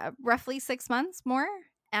 Is that roughly 6 months more?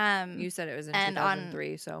 You said it was in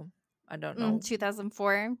 2003, so I don't know.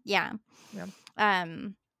 2004. Yeah.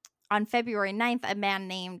 On February 9th, a man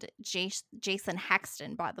named Jason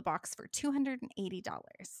Haxton bought the box for $280.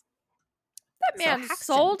 That man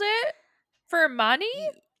sold it for money?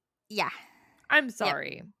 Yeah. I'm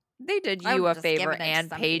sorry. They did I you a would've just favor given it to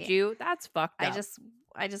and paid somebody. you. That's fucked up.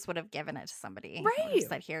 I just would have given it to somebody. I Right. would've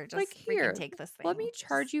said, here, just Like, freaking here, take this thing. let me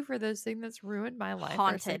charge you for this thing that's ruined my life for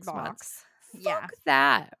Haunted 6 months. box. Fuck Yeah.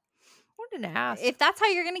 that. What an ass. If that's how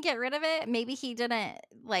you're gonna get rid of it, maybe he didn't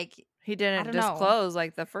He I didn't don't know. disclose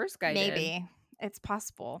like the first guy did. Maybe. It's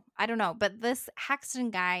possible. I don't know. But this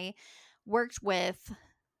Haxton guy worked with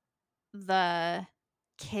the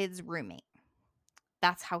kid's roommate.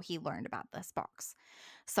 That's how he learned about this box.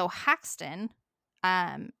 So Haxton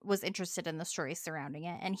was interested in the story surrounding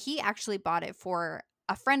it, and he actually bought it for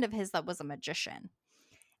a friend of his that was a magician.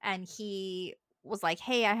 And he was like,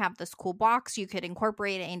 hey, I have this cool box. You could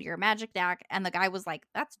incorporate it into your magic deck. And the guy was like,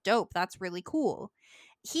 that's dope. That's really cool.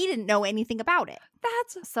 He didn't know anything about it.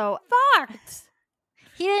 That's So fucked.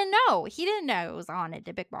 he didn't know. He didn't know it was on a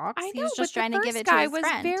big box. I know, He was just but trying the to give first it to guy his was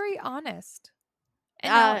friend. very honest.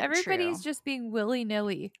 And now everybody's True. just being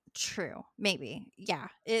willy-nilly. True. Maybe. Yeah.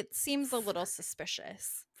 It seems a little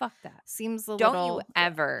suspicious. Fuck that. Seems a Don't little. you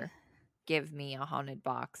ever give me a haunted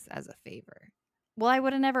box as a favor. Well, I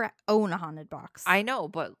would have never owned a haunted box. I know,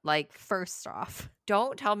 but like, First off,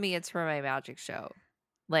 don't tell me it's for my magic show.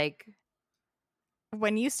 Like,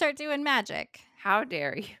 when you start doing magic, how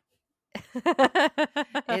dare you?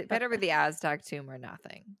 It better be the Aztec tomb or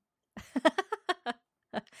nothing.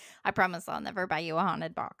 I promise I'll never buy you a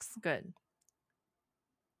haunted box. Good.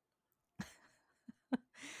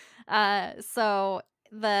 So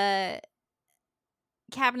the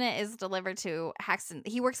cabinet is delivered to Haxton.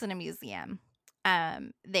 He works in a museum.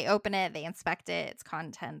 They open it, they inspect it, its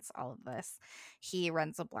contents, all of this. He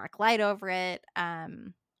runs a black light over it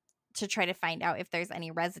to try to find out if there's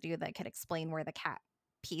any residue that could explain where the cat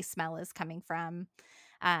pee smell is coming from.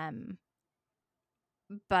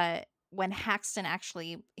 But when Haxton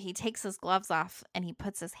he takes his gloves off and he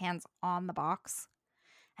puts his hands on the box,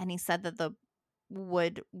 and he said that the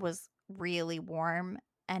wood was really warm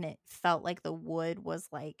and it felt like the wood was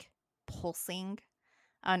like pulsing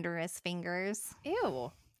under his fingers.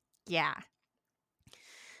 Ew. Yeah.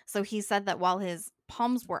 So he said that while his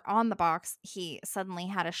palms were on the box, he suddenly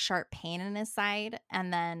had a sharp pain in his side,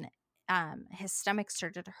 and then his stomach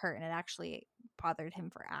started to hurt, and it actually bothered him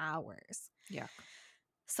for hours. Yeah.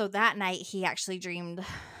 So that night, he actually dreamed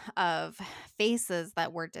of faces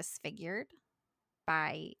that were disfigured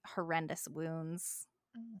by horrendous wounds.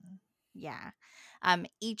 Yeah.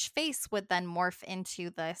 Each face would then morph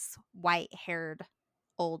into this white-haired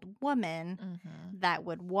old woman that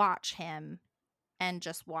would watch him and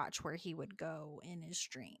just watch where he would go in his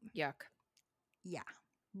dream. Yuck. Yeah.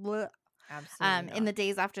 Blech. Absolutely. In the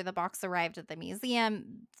days after the box arrived at the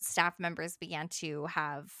museum, staff members began to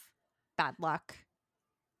have bad luck.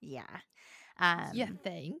 Yeah. You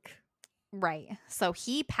think? Right. So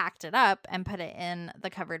he packed it up and put it in the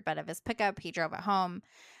covered bed of his pickup. He drove it home.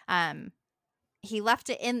 He left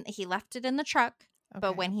it in the truck. Okay.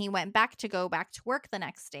 But when he went back to work the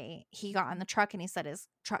next day, he got in the truck and he said his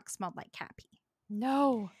truck smelled like cat pee.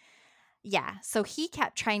 No. Yeah. So he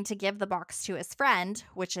kept trying to give the box to his friend,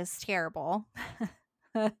 which is terrible.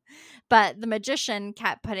 But the magician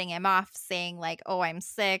kept putting him off, saying like, oh, I'm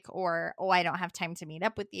sick, or, oh, I don't have time to meet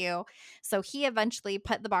up with you. So he eventually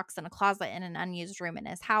put the box in a closet in an unused room in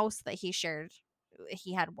his house that he shared.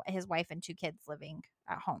 He had his wife and 2 kids living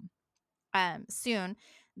at home. Soon,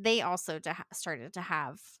 they also started to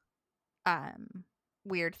have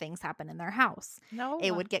weird things happen in their house. No.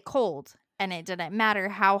 It would get cold, and it didn't matter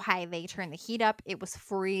how high they turned the heat up. It was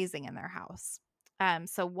freezing in their house.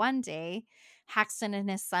 So one day, Haxton and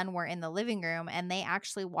his son were in the living room, and they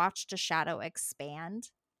actually watched a shadow expand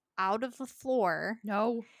out of the floor.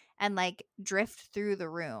 No. And like drift through the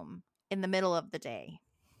room in the middle of the day.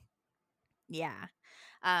 Yeah.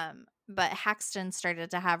 But Haxton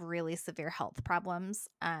started to have really severe health problems.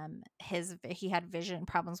 He had vision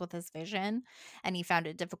problems with his vision, and he found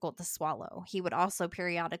it difficult to swallow. He would also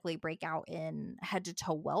periodically break out in head to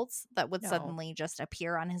toe welts that would suddenly just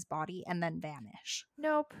appear on his body and then vanish.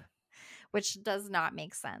 Nope. Which does not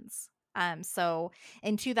make sense. So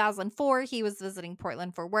in 2004, he was visiting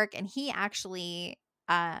Portland for work, and he actually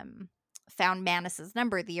found Mannis's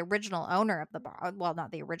number, the original owner of the bar. Well,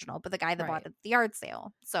 not the original, but the guy that bought it at the yard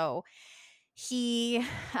sale. So he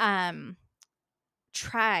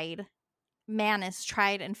Mannis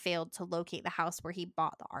tried and failed to locate the house where he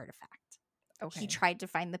bought the artifact. Okay. He tried to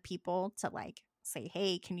find the people to like say,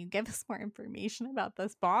 hey, can you give us more information about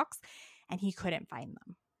this box? And he couldn't find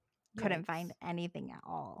them. Couldn't find anything at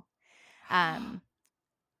all.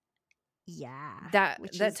 Yeah. That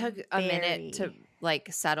which is took a minute to very-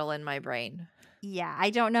 like settle in my brain. Yeah, I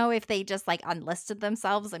don't know if they just like unlisted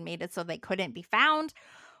themselves and made it so they couldn't be found,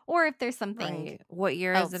 or if there's something Right. What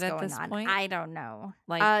year else is it at going this on. point? I don't know.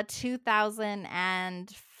 Like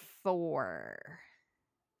 2004.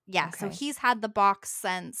 Yeah, so Okay. he's had the box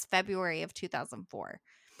since February of 2004.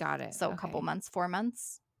 Got it. So a Okay. couple months, 4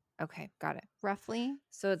 months, Okay, got it. roughly.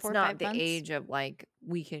 So it's 4 or not 5 the months. age of like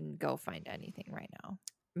we can go find anything right now.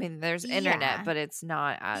 I mean, there's internet, Yeah. but it's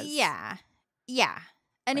not as Yeah.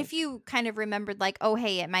 And if like- you kind of remembered, like, oh,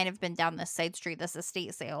 hey, it might have been down this side street, this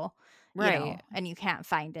estate sale, you know, right. and you can't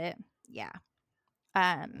find it. Yeah.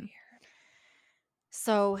 Weird.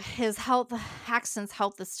 So Haxton's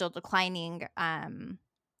health is still declining.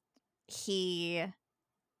 He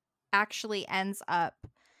actually ends up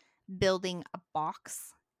building a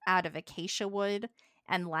box out of acacia wood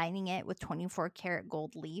and lining it with 24 karat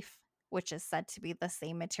gold leaf, which is said to be the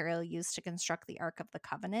same material used to construct the Ark of the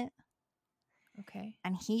Covenant. Okay.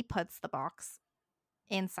 And he puts the box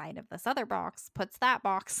inside of this other box, puts that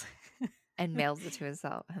box And mails it to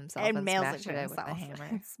himself and mails it smashes to himself. with a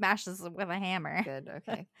hammer. Smashes it with a hammer. Good.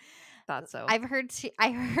 Okay. Thought so. I heard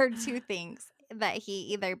two things, that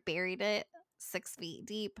he either buried it 6 feet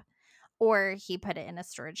deep or he put it in a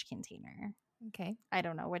storage container. Okay. I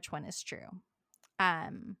don't know which one is true.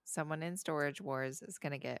 Someone in Storage Wars is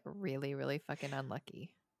gonna get really, really fucking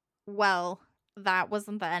unlucky. Well, that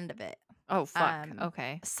wasn't the end of it. Oh fuck.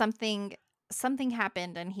 Okay. Something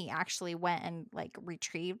happened and he actually went and like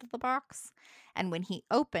retrieved the box, and when he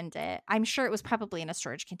opened it, I'm sure it was probably in a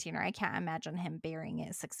storage container. I can't imagine him burying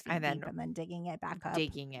it 6 feet And then deep and then digging it back up.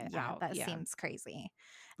 Digging it Yeah, out. that seems crazy.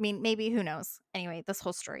 I mean, maybe, who knows? Anyway, this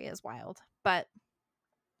whole story is wild. But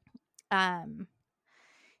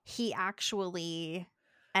he actually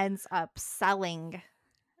ends up selling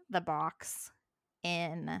the box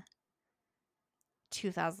in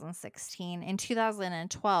 2016. In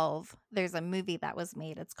 2012, there's a movie that was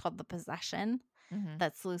made. It's called The Possession. Mhm.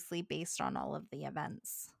 That's loosely based on all of the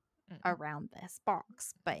events Mm. around this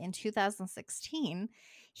box. But in 2016,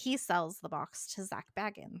 he sells the box to Zach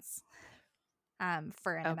Baggins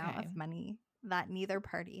for an amount Okay. of money that neither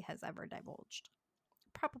party has ever divulged.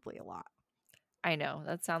 Probably a lot. I know.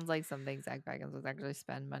 That sounds like something Zach Baggins would actually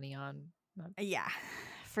spend money on. Yeah,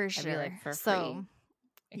 for I'd sure. be like, for so, free.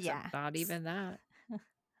 Except yeah. not even that.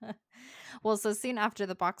 Well, so soon after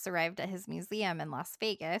the box arrived at his museum in Las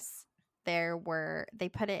Vegas, they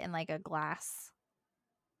put it in like a glass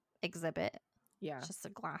exhibit, Yeah. just a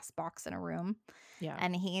glass box in a room. Yeah.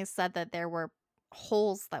 And he said that there were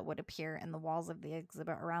holes that would appear in the walls of the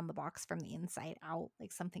exhibit around the box from the inside out,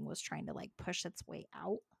 like something was trying to like push its way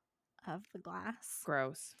out of the glass.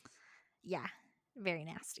 Gross. Yeah, very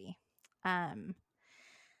nasty.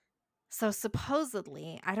 So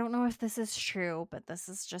supposedly, I don't know if this is true, but this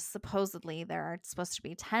is just supposedly, there are supposed to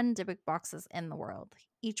be 10 Dybbuk boxes in the world,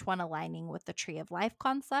 each one aligning with the Tree of Life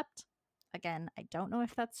concept. Again, I don't know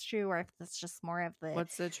if that's true or if that's just more of the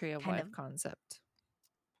What's the Tree of kind Life of- concept?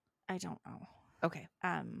 I don't know. Okay.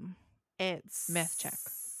 It's Myth check.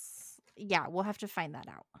 Yeah, we'll have to find that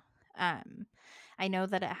out. I know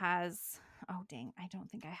that it has, oh dang, I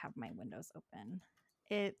don't think I have my windows open.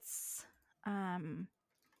 It's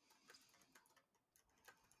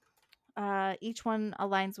each one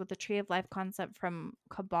aligns with the Tree of Life concept from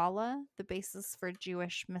Kabbalah, the basis for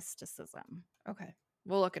Jewish mysticism. Okay.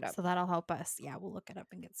 We'll look it up. So that'll help us. Yeah, we'll look it up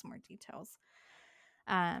and get some more details.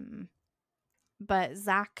 But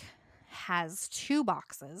Zach has 2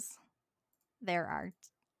 boxes. There are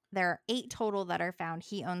 8 total that are found.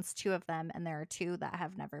 He owns 2 of them, and there are 2 that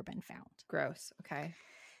have never been found. Gross. Okay.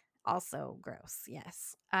 Also gross,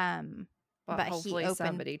 yes. But he hopefully opened-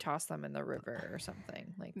 somebody tossed them in the river or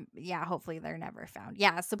something. Like, Yeah, hopefully they're never found.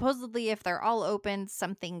 Yeah, supposedly if they're all opened,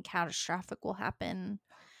 something catastrophic will happen,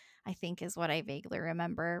 I think is what I vaguely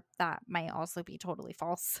remember. That might also be totally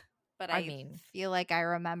false. But I mean- feel like I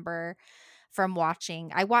remember from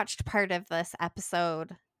watching, I watched part of this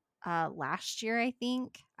episode last year, I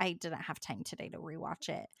think. I didn't have time today to rewatch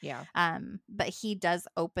it. yeah. But he does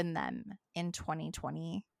open them in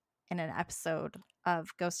 2020 in an episode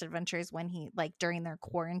of Ghost Adventures when he, like, during their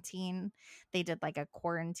quarantine, they did like a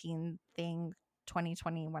quarantine thing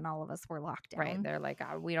 2020 when all of us were locked down. Right. They're like,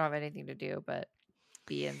 we don't have anything to do but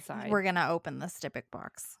be inside. We're gonna open the Dybbuk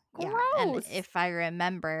box. Yeah, and Gross. if I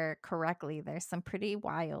remember correctly, there's some pretty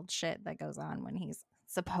wild shit that goes on when he's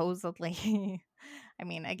supposedly. I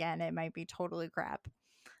mean, again, it might be totally crap,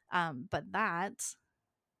 but that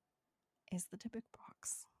is the Dybbuk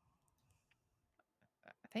box.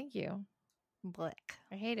 Thank you. Blick.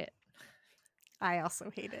 I hate it. I also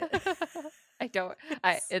hate it. I don't.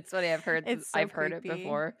 It's funny. I've heard. It's so I've heard it creepy.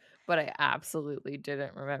 before, but I absolutely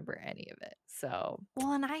didn't remember any of it. So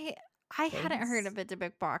Well, and I hadn't heard thanks. of a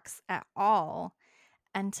Dybbuk box at all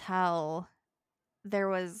until there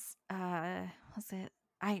was it?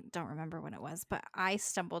 I don't remember when it was, but I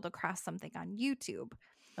stumbled across something on YouTube,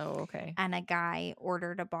 Oh, okay. and a guy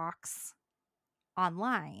ordered a box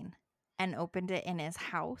online and opened it in his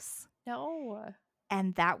house, No.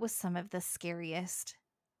 and that was some of the scariest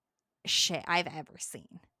shit I've ever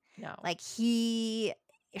seen. No. Like, he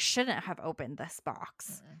shouldn't have opened this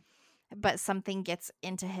box. But something gets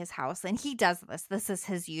into his house, and he does this. This is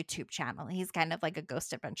his YouTube channel. He's kind of like a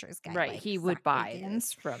Ghost Adventures guy. Right. Like He would Zach buy Bagans.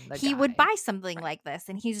 this from the He guy. would buy something Right. like this,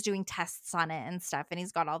 and he's doing tests on it and stuff, and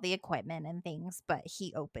he's got all the equipment and things, but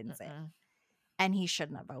he opens it, and he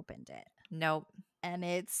shouldn't have opened it. Nope. And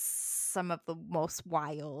it's some of the most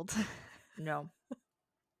wild. No.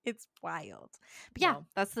 It's wild. But yeah, No.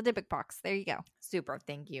 that's the Dybbuk box. There you go. Super.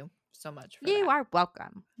 Thank you so much for You that. are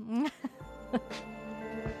welcome.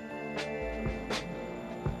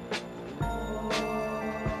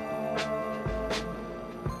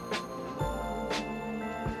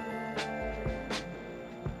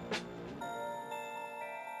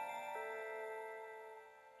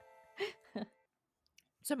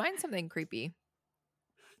 So mine's something creepy,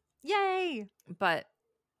 Yay! but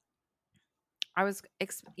I was, I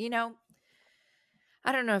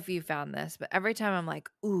don't know if you found this, but every time I'm like,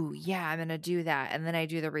 ooh, yeah, I'm going to do that. And then I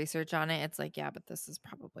do the research on it. It's like, yeah, but this is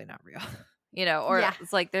probably not real, or Yeah.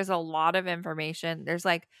 it's like, there's a lot of information. There's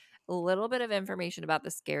like a little bit of information about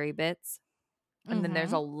the scary bits. And then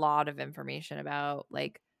there's a lot of information about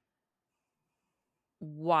like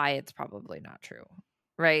why it's probably not true.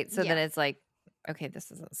 Right. So then Yeah. it's like, okay, this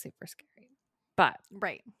isn't super scary. But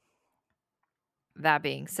Right. that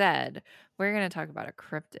being said, we're going to talk about a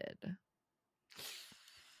cryptid.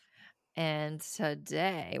 And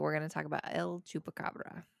today we're going to talk about El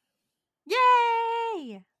Chupacabra.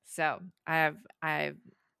 Yay! So I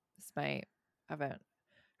haven't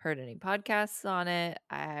heard any podcasts on it.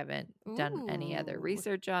 I haven't done any other Ooh.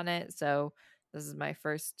 research on it. So this is my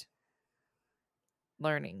first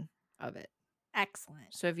learning of it. Excellent.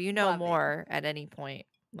 So if you know Love it. more at any point,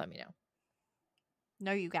 let me know.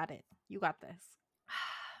 No, you got it. You got this.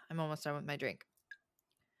 I'm almost done with my drink.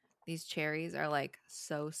 These cherries are like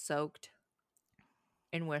so soaked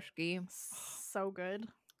in whiskey. So good.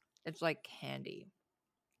 It's like candy.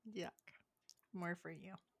 Yuck. More for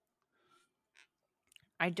you.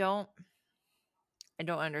 I don't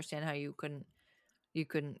understand how you couldn't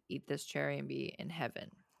eat this cherry and be in heaven.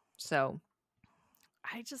 So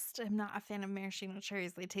I just am not a fan of maraschino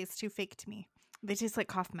cherries. They taste too fake to me. They taste like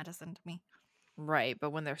cough medicine to me. right,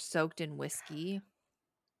 but when they're soaked in whiskey,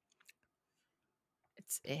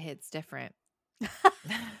 it hits different.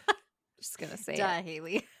 Just gonna say it.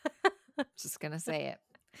 Haley. Just gonna say it.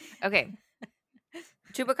 Okay.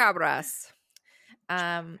 Chupacabras.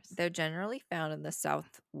 They're generally found in the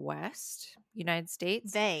Southwest United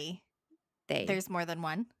States. They. They. There's more than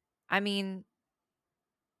one. I mean,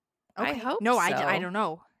 Okay. I hope No, so. I don't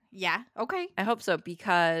know. Yeah. Okay. I hope so,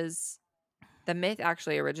 because the myth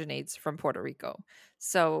actually originates from Puerto Rico.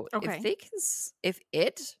 So Okay. if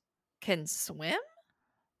it can swim,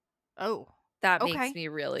 Oh. that Okay. makes me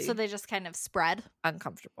really So they just kind of spread.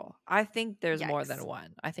 uncomfortable. I think there's more Yikes. than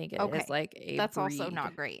one. I think it Okay. is like a That's also breed.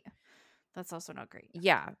 not great. That's also not great.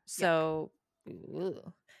 Yeah. So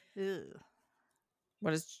ugh. Ugh.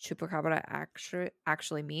 What does chupacabra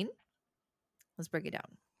actually mean? Let's break it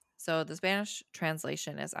down. So the Spanish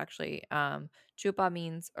translation is actually chupar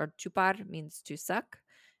means to suck,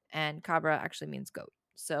 and cabra actually means goat.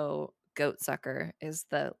 So goat sucker is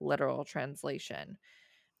the literal translation.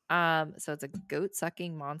 So it's a goat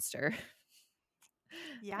sucking monster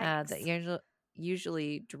that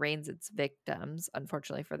usually drains its victims,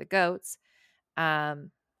 unfortunately for the goats,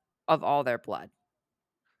 of all their blood.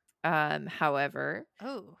 However,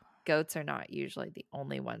 goats are not usually the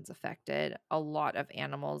only ones affected. A lot of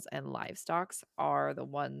animals and livestock are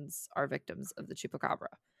victims of the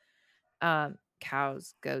chupacabra.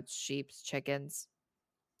 Cows, goats, sheep, chickens,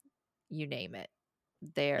 you name it.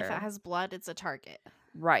 If it has blood, it's a target.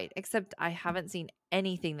 Right. Except I haven't seen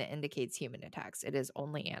anything that indicates human attacks. It is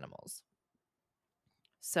only animals.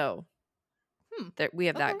 So we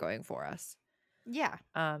have that going for us. Yeah.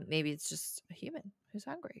 Maybe it's just a human who's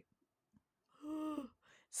hungry.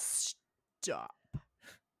 Stop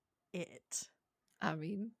it. I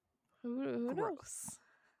mean, who knows? Gross.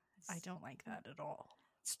 I don't like that at all.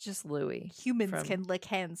 It's just Louis. Humans can lick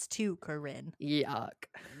hands too, Corinne. Yuck.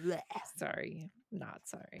 Blech. Sorry. Not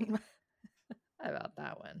sorry about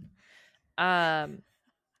that one.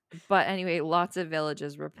 But anyway, lots of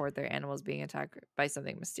villages report their animals being attacked by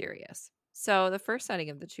something mysterious. So the first sighting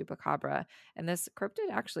of the chupacabra, and this cryptid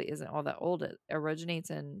actually isn't all that old. It originates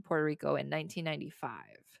in Puerto Rico in 1995.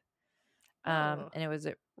 Oh. And it was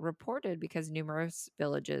reported because numerous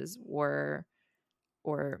villages or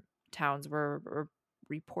towns were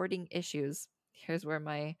reporting issues. Here's where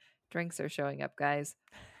my drinks are showing up, guys.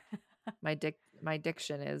 My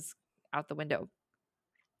diction is out the window.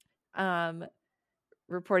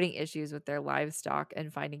 Reporting issues with their livestock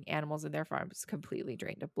and finding animals in their farms completely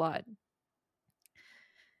drained of blood.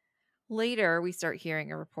 Later, we start hearing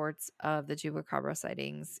reports of the chupacabra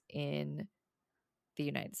sightings in the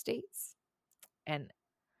United States and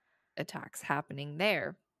attacks happening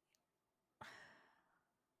there.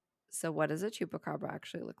 So what does a chupacabra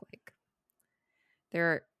actually look like?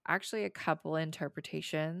 There are actually a couple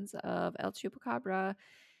interpretations of El Chupacabra.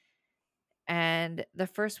 And the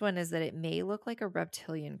first one is that it may look like a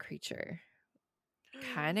reptilian creature.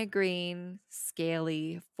 Kind of green,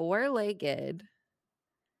 scaly, four-legged.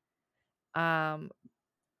 In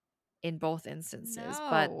both instances,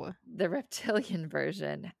 but No. the reptilian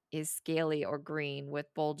version is scaly or green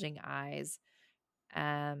with bulging eyes,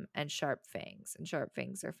 and sharp fangs. And sharp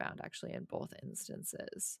fangs are found actually in both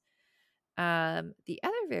instances. The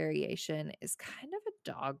other variation is kind of a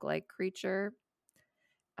dog-like creature.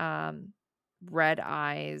 Red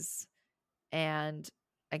eyes, and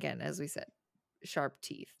again, as we said, sharp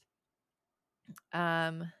teeth.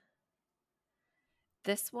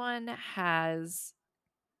 This one has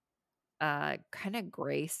kind of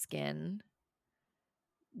gray skin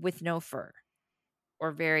with no fur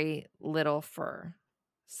or very little fur.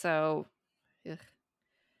 So ugh.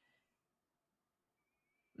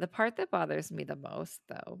 The part that bothers me the most,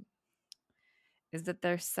 though, is that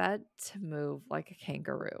they're said to move like a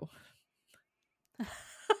kangaroo.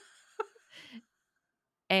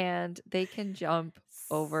 And they can jump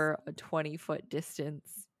over a 20-foot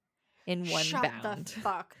distance in one Shut bound. the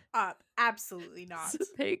fuck up. Absolutely not. So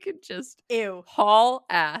they could just Ew. haul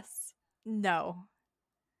ass No.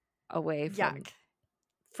 away Yuck.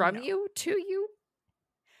 from No. you to you.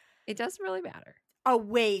 It doesn't really matter.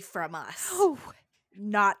 Away from us. Oh,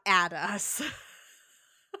 Not at us.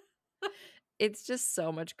 it's just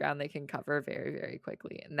so much ground they can cover very, very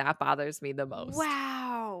quickly, and that bothers me the most.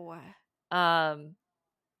 Wow.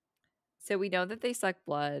 So we know that they suck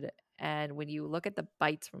blood, and when you look at the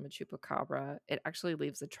bites from a chupacabra, it actually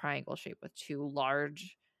leaves a triangle shape with two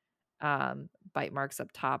large bite marks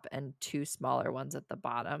up top and two smaller ones at the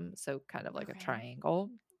bottom, so kind of like a Okay.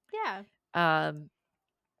 triangle. Yeah.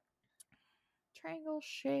 Triangle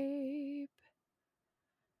shape.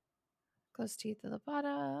 Close teeth at the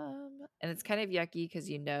bottom. And it's kind of yucky because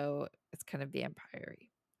you know it's kind of vampire-y,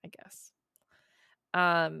 I guess.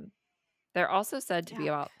 They're also said to be Yuck.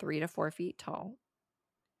 about 3 to 4 feet tall.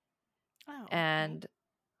 Oh. And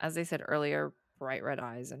as I said earlier, bright red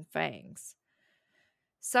eyes and fangs.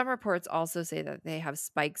 Some reports also say that they have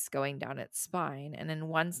spikes going down its spine. And in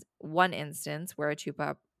one instance where a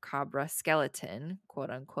chupacabra skeleton, quote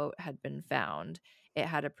unquote, had been found, it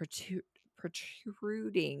had a protruding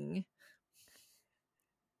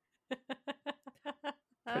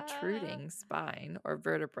spine or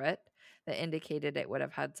vertebrate that indicated it would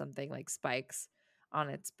have had something like spikes on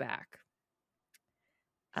its back.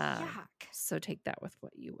 Yuck. So take that with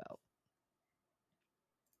what you will.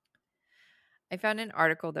 I found an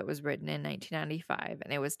article that was written in 1995,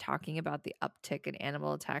 and it was talking about the uptick in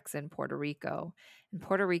animal attacks in Puerto Rico. And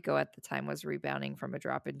Puerto Rico at the time was rebounding from a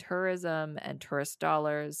drop in tourism and tourist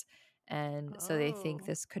dollars. And so they think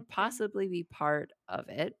this could possibly be part of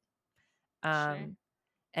it. Sure.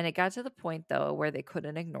 And it got to the point, though, where they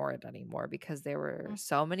couldn't ignore it anymore because there were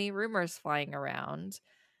so many rumors flying around.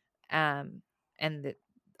 And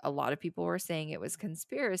a lot of people were saying it was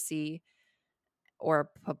conspiracy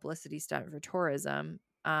or publicity stunt for tourism.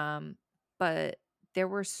 But there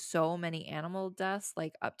were so many animal deaths,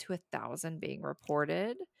 like up to 1,000 being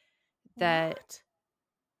reported, that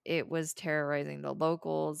it was terrorizing the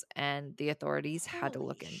locals, and the authorities had to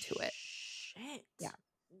look into it. Shit. Yeah.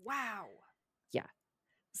 Wow. Yeah.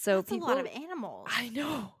 So That's a lot of animals. I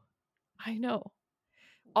know.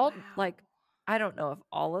 Wow. I don't know if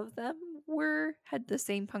all of them had the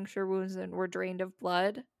same puncture wounds and were drained of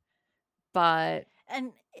blood, but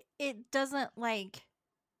and it doesn't like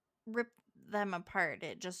rip them apart.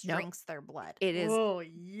 It just drinks their blood. It is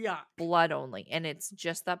yuck. Blood only, and it's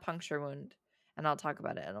just that puncture wound, and I'll talk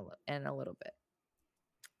about it in a little bit.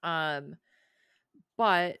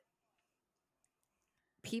 But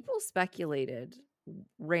people speculated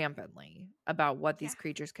rampantly about what these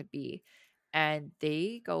creatures could be. and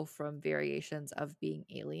they go from variations of being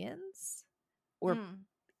aliens or Mm.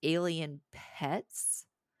 alien pets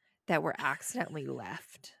that were accidentally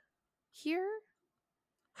left here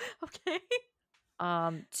Okay.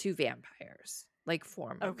 to vampires, like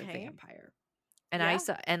form of a Okay. vampire. And I Yeah.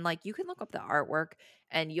 saw, and like you can look up the artwork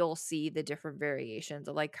and you'll see the different variations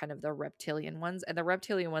of like kind of the reptilian ones. And the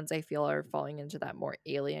reptilian ones I feel are falling into that more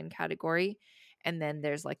alien category. And then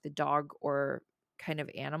there's like the dog or kind of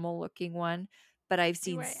animal looking one. But I've Do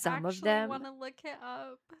seen I some of actually them. want to look it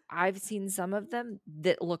up? I've seen some of them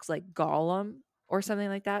that looks like Gollum or something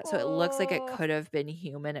like that. So it looks like it Oh. could have been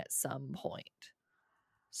human at some point.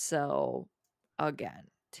 So again,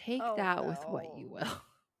 take Oh, that with what you no. will.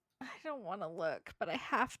 I don't want to look, but I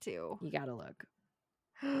have to. You gotta look.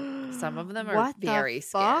 Some of them are What the very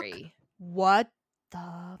fuck? scary. What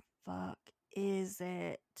the fuck is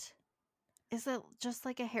it? Is it just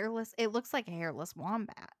like a hairless? It looks like a hairless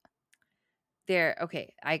wombat. There,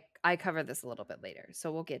 okay. I cover this a little bit later,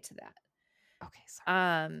 so we'll get to that. Okay,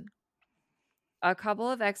 sorry. A couple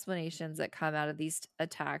of explanations that come out of these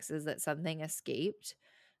attacks is that something escaped,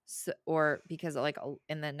 or because like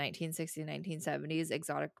in the 1960s, 1970s,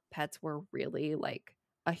 exotic pets were really like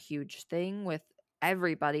a huge thing with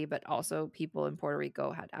everybody, but also people in Puerto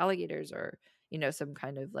Rico had alligators or some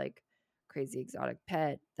kind of like crazy exotic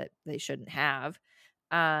pet that they shouldn't have,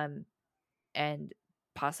 and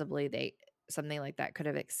possibly something like that could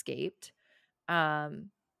have escaped.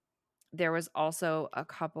 There was also a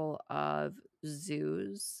couple of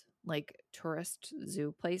zoos, like tourist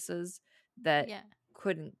zoo places that Yeah.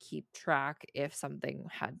 couldn't keep track if something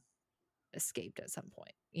had escaped at some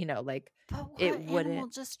point. Like But what it animal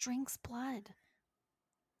wouldn't. just drinks blood?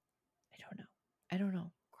 I don't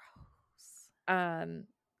know. Gross.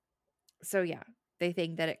 So yeah, they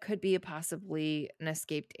think that it could be possibly an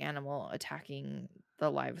escaped animal attacking the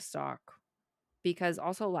livestock, because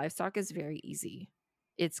also livestock is very easy.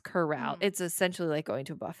 It's corralled. Mm. It's essentially like going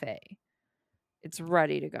to a buffet. It's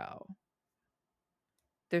ready to go.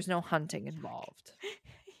 There's no hunting involved.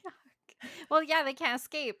 Yuck. Well, yeah, they can't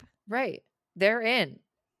escape. Right. They're in.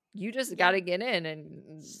 You just got to get in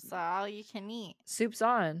and It's all you can eat. soup's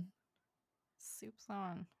on. Soup's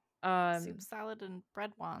on. Um Soup salad and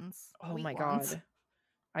bread wands. oh Wheat my wands. god.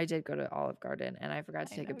 I did go to Olive Garden and I forgot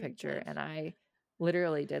to I take a know you picture did. and I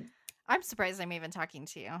literally did. I'm surprised I'm even talking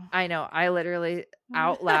to you. I know. I literally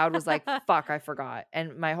out loud was like, fuck, I forgot.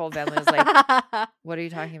 And my whole family was like, what are you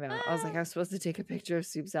talking about? I was like, I was supposed to take a picture of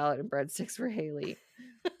soup salad and breadsticks for Haley.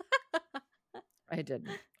 I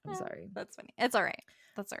didn't. I'm sorry. That's funny. It's all right.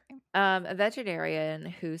 That's all right. A veterinarian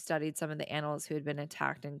who studied some of the animals who had been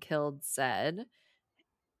attacked and killed said,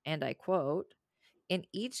 and I quote, "In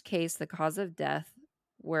each case, the cause of death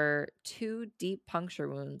were 2 deep puncture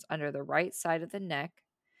wounds under the right side of the neck,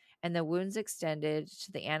 and the wounds extended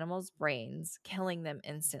to the animal's brains, killing them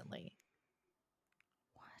instantly.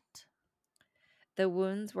 What? The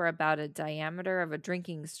wounds were about a diameter of a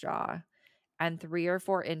drinking straw and 3 or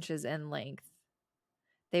 4 inches in length.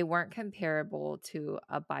 They weren't comparable to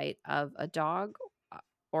a bite of a dog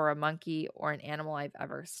or a monkey or an animal I've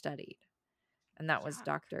ever studied." And that was Yuck.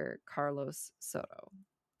 Dr. Carlos Soto.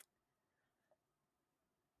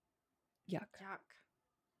 Yuck.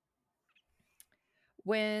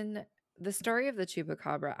 When the story of the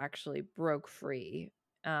chupacabra actually broke free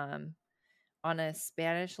on a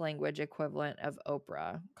Spanish language equivalent of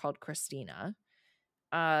Oprah called Christina,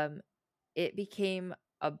 it became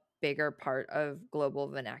a bigger part of global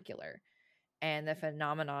vernacular. And the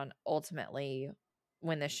phenomenon ultimately,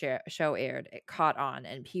 when the show aired, it caught on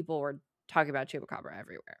and people were talking about chupacabra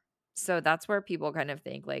everywhere. So that's where people kind of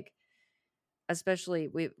think, like, especially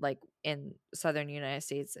we like in southern United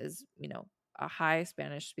States is, a high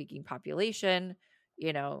Spanish speaking population,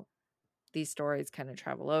 these stories kind of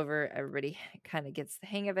travel over. Everybody kind of gets the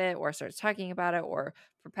hang of it or starts talking about it or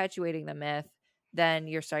perpetuating the myth. Then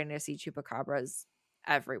you're starting to see chupacabras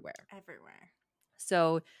everywhere.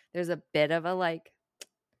 So there's a bit of a like,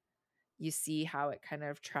 you see how it kind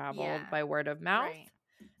of traveled by word of mouth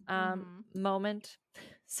moment.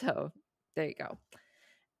 So there you go.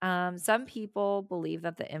 Some people believe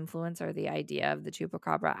that the influence or the idea of the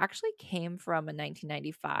chupacabra actually came from a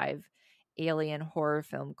 1995 alien horror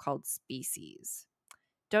film called Species.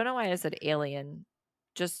 Don't know why I said alien,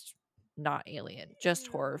 just not alien, just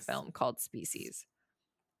horror film called Species,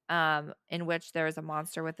 in which there is a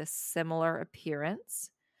monster with a similar appearance.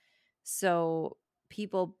 So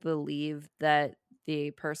people believe that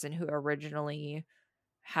the person who originally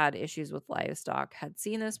had issues with livestock had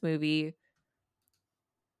seen this movie,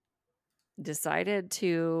 decided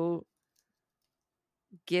to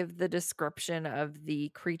give the description of the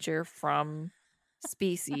creature from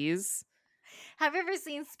Species. Have you ever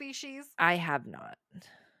seen Species? I have not.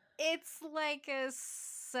 It's like a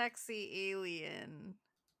sexy alien.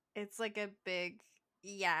 It's like a big,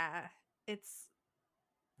 yeah. It's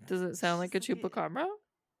Does it sound like a she's like chupacabra?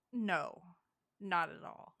 no, not at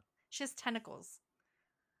all. She has tentacles.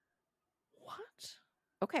 What?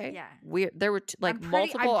 Okay. Yeah. Weird. There were multiple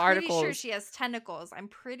I'm pretty articles. sure she has tentacles. I'm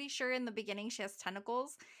pretty sure in the beginning she has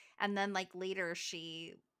tentacles, and then like later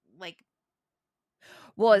she like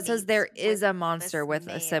Well, it says there mates is with a monster this with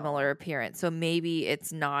a similar male. appearance. So maybe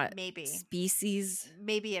it's not Maybe. Species.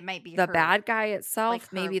 Maybe it might be The her. bad guy itself. Like her-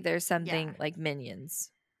 maybe there's something yeah. like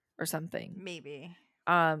Minions or something. Maybe.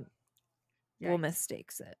 Will Yikes.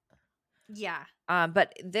 mistakes it. Yeah.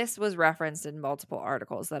 But this was referenced in multiple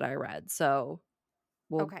articles that I read. So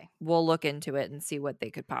we'll look into it and see what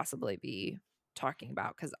they could possibly be talking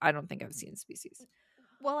about, because I don't think I've seen Species.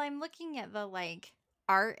 Well, I'm looking at the like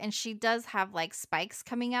art, and she does have like spikes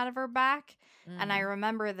coming out of her back. And I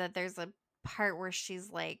remember that there's a part where she's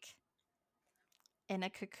like in a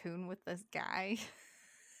cocoon with this guy.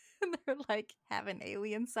 And they're like having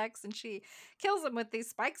alien sex, and she kills him with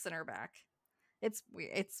these spikes in her back. It's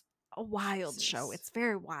weird. It's a wild show. Jesus. It's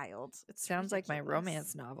very wild. It Sounds like my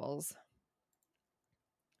romance novels.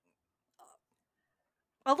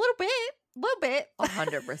 A little bit.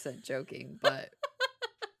 100% joking, but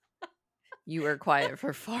you were quiet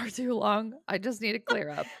for far too long. I just need to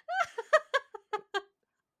clear up.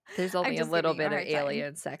 There's only a just little giving you bit a of hard time.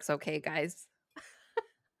 alien sex, okay, guys?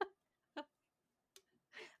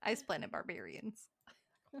 Ice Planet Barbarians.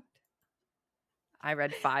 I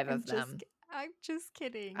read 5 of them. I'm just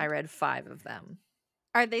kidding. I read 5 of them.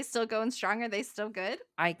 Are they still going strong? Are they still good?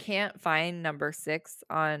 I can't find number 6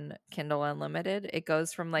 on Kindle Unlimited. It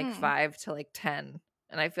goes from like 5 to like 10.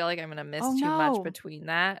 And I feel like I'm going to miss too much between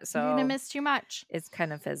that. So you're going to miss too much. It's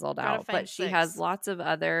kind of fizzled Gotta out. find But she has 6. lots of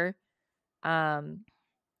other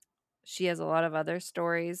she has a lot of other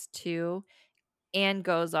stories too, and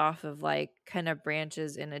goes off of like kind of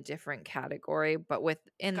branches in a different category, but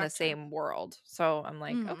within the same world. So I'm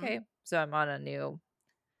like, okay, so I'm on a new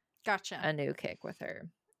kick with her.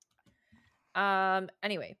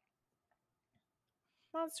 Anyway,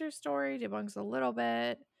 monster story debunks a little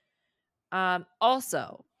bit.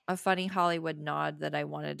 Also a funny Hollywood nod that I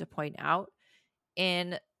wanted to point out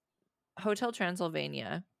in Hotel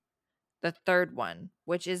Transylvania, the third one,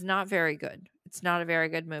 which is not very good. It's not a very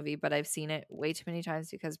good movie, but I've seen it way too many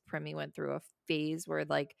times because Primmy went through a phase where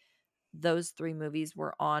like those 3 movies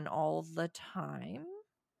were on all the time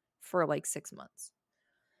for like 6 months.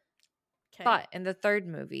 Okay. But in the third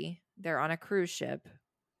movie, they're on a cruise ship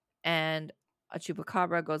and a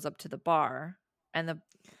chupacabra goes up to the bar, and the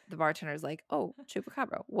bartender's like, "Oh,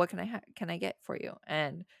 chupacabra, what can I get for you?"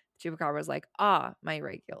 And the chupacabra's like, "My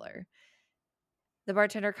regular." The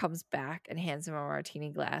bartender comes back and hands him a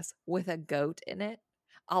martini glass with a goat in it,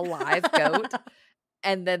 a live goat.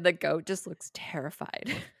 And then the goat just looks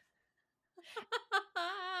terrified.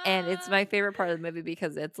 And it's my favorite part of the movie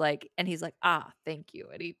because it's like, and he's like, thank you.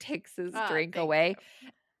 And he takes his drink away.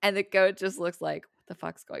 And the goat just looks like, what the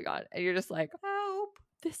fuck's going on? And you're just like, help.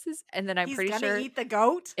 And then I'm pretty sure eat the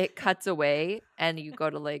goat. It cuts away and you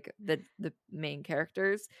go to like the main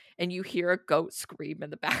characters and you hear a goat scream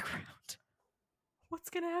in the background. What's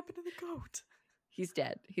going to happen to the goat? He's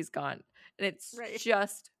dead. He's gone. And it's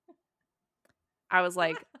just, I was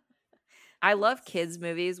like, I love kids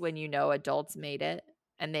movies when you know adults made it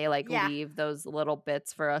and they like leave those little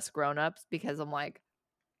bits for us grown-ups, because I'm like,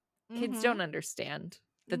 kids don't understand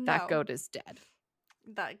that goat is dead.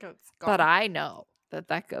 That goat's gone. But I know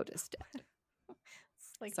that goat is dead.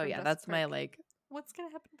 Like so yeah, that's my like. What's going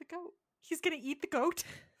to happen to the goat? He's going to eat the goat?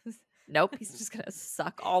 Nope, he's just gonna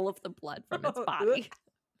suck all of the blood from its body.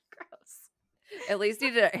 Gross. At least he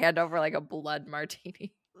didn't hand over like a blood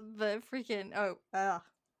martini. The freaking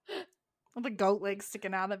the goat leg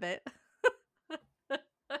sticking out of it.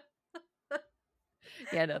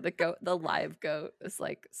 Yeah, no, the live goat is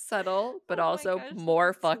like subtle, but also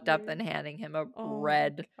more fucked up than handing him a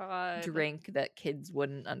red drink that kids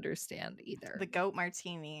wouldn't understand either. The goat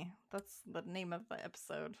martini. That's the name of the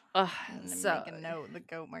episode. So make a note, the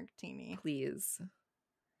goat martini. Please.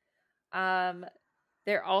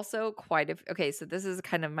 They're also quite okay, so this is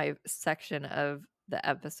kind of my section of the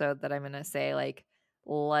episode that I'm gonna say, like,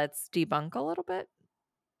 let's debunk a little bit.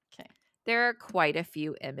 Okay. There are quite a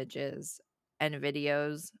few images and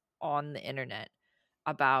videos on the internet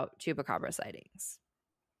about chupacabra sightings,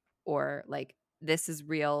 or like, this is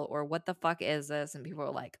real, or what the fuck is this? And people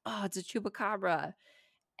are like, oh, it's a chupacabra.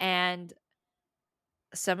 And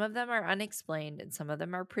some of them are unexplained and some of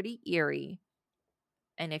them are pretty eerie.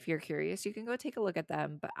 And if you're curious, you can go take a look at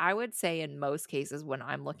them. But I would say in most cases when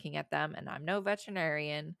I'm looking at them, and I'm no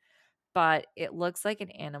veterinarian, but it looks like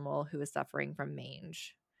an animal who is suffering from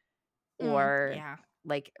mange or Yeah.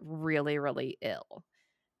 like really, really ill.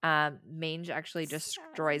 Mange actually Sad.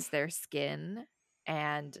 destroys their skin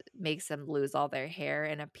and makes them lose all their hair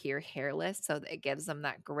and appear hairless. So it gives them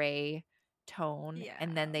that gray tone.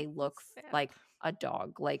 And then they Yeah, look that's sad. like a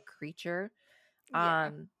dog-like creature.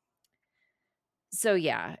 Yeah. So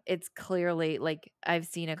yeah, it's clearly like I've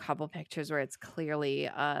seen a couple pictures where it's clearly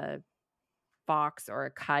a fox or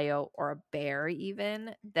a coyote or a bear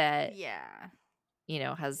even that Yeah.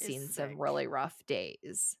 has Is seen sick. some really rough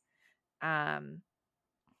days.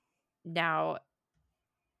 Now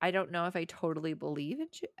I don't know if I totally believe in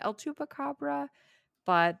El Chupacabra,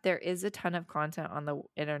 but there is a ton of content on the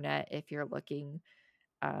internet if you're looking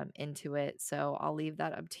into it. So I'll leave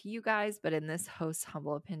that up to you guys. But in this host's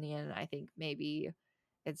humble opinion, I think maybe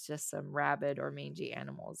it's just some rabid or mangy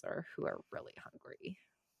animals or who are really hungry.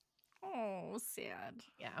 Oh, sad.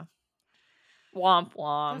 Yeah. Womp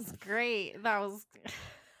womp. That's great. That was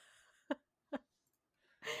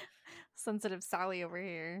sensitive Sally over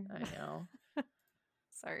here. I know.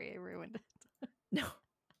 Sorry, I ruined it.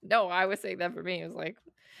 No, I was saying that for me. It was like,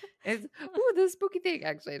 it's the spooky thing.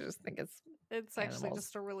 Actually, I just think it's actually animals.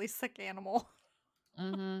 just a really sick animal.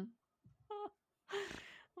 Mm-hmm.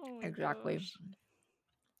 Oh my Exactly. gosh.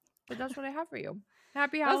 But that's what I have for you.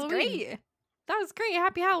 Happy That was Halloween. great. That was great.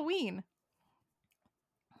 Happy Halloween.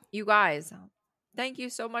 You guys, thank you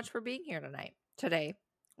so much for being here today.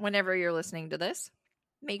 Whenever you're listening to this,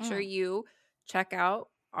 make sure you check out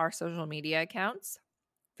our social media accounts: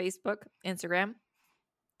 Facebook, Instagram,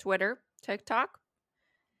 Twitter, TikTok.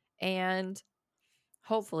 And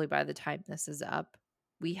hopefully by the time this is up,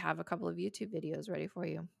 we have a couple of YouTube videos ready for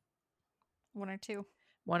you. One or two.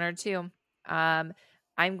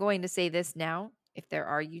 I'm going to say this now. If there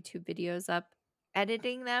are YouTube videos up,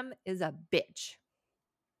 editing them is a bitch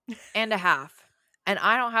and a half. And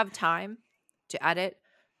I don't have time to edit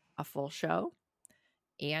a full show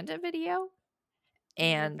and a video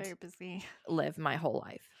and You're very busy. live my whole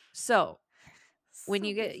life. So when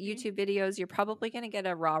you get busy. YouTube videos, you're probably going to get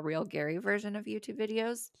a Raw Real Gary version of YouTube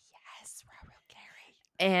videos. Yes, Raw Real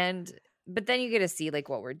Gary. But then you get to see like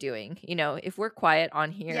what we're doing. If we're quiet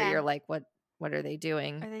on here, Yeah. you're like, what are they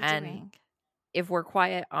doing? Are they and doing? if we're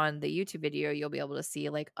quiet on the YouTube video, you'll be able to see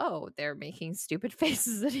like, oh, they're making stupid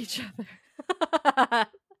faces at each other.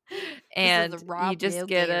 And you just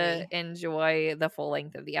get to enjoy the full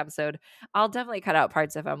length of the episode. I'll definitely cut out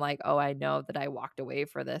parts if I'm like, oh, I know that I walked away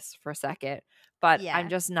for this for a second, but Yeah. I'm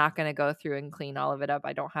just not going to go through and clean all of it up.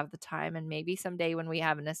 I don't have the time. And maybe someday when we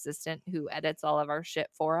have an assistant who edits all of our shit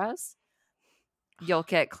for us, you'll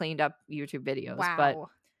get cleaned up YouTube videos. Wow. But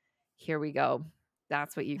here we go.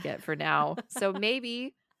 That's what you get for now. So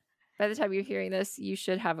maybe by the time you're hearing this, you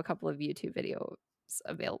should have a couple of YouTube videos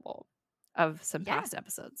available of some past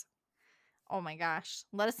episodes. Oh my gosh.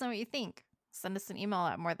 Let us know what you think. Send us an email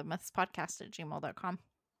at morethemythspodcast@gmail.com.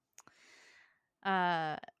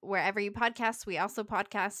 Wherever you podcast, we also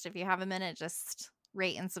podcast. If you have a minute, just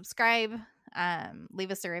rate and subscribe.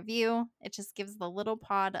 Leave us a review. It just gives the little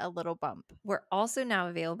pod a little bump. We're also now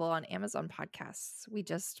available on Amazon Podcasts. We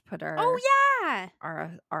just put our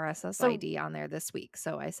our RSS ID on there this week,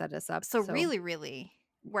 so I set us up. So really,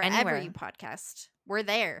 wherever anywhere. you podcast, we're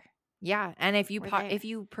there. Yeah, and if you We're there. if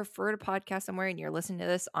you prefer to podcast somewhere and you're listening to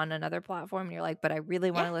this on another platform, and you're like, but I really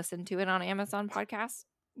want to listen to it on Amazon Podcasts,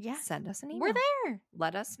 Send us an email. We're there.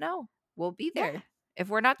 Let us know. We'll be there. Yeah. If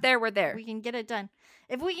we're not there, we're there. We can get it done.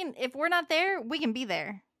 If we're not there, we can be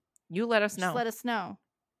there. You let us know. Just let us know.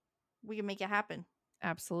 We can make it happen.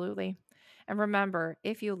 Absolutely. And remember,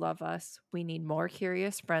 if you love us, we need more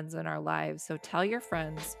curious friends in our lives. So tell your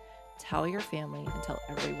friends, tell your family, and tell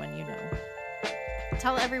everyone you know.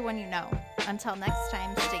 Tell everyone you know. Until next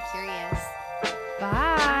time, stay curious.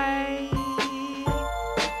 Bye.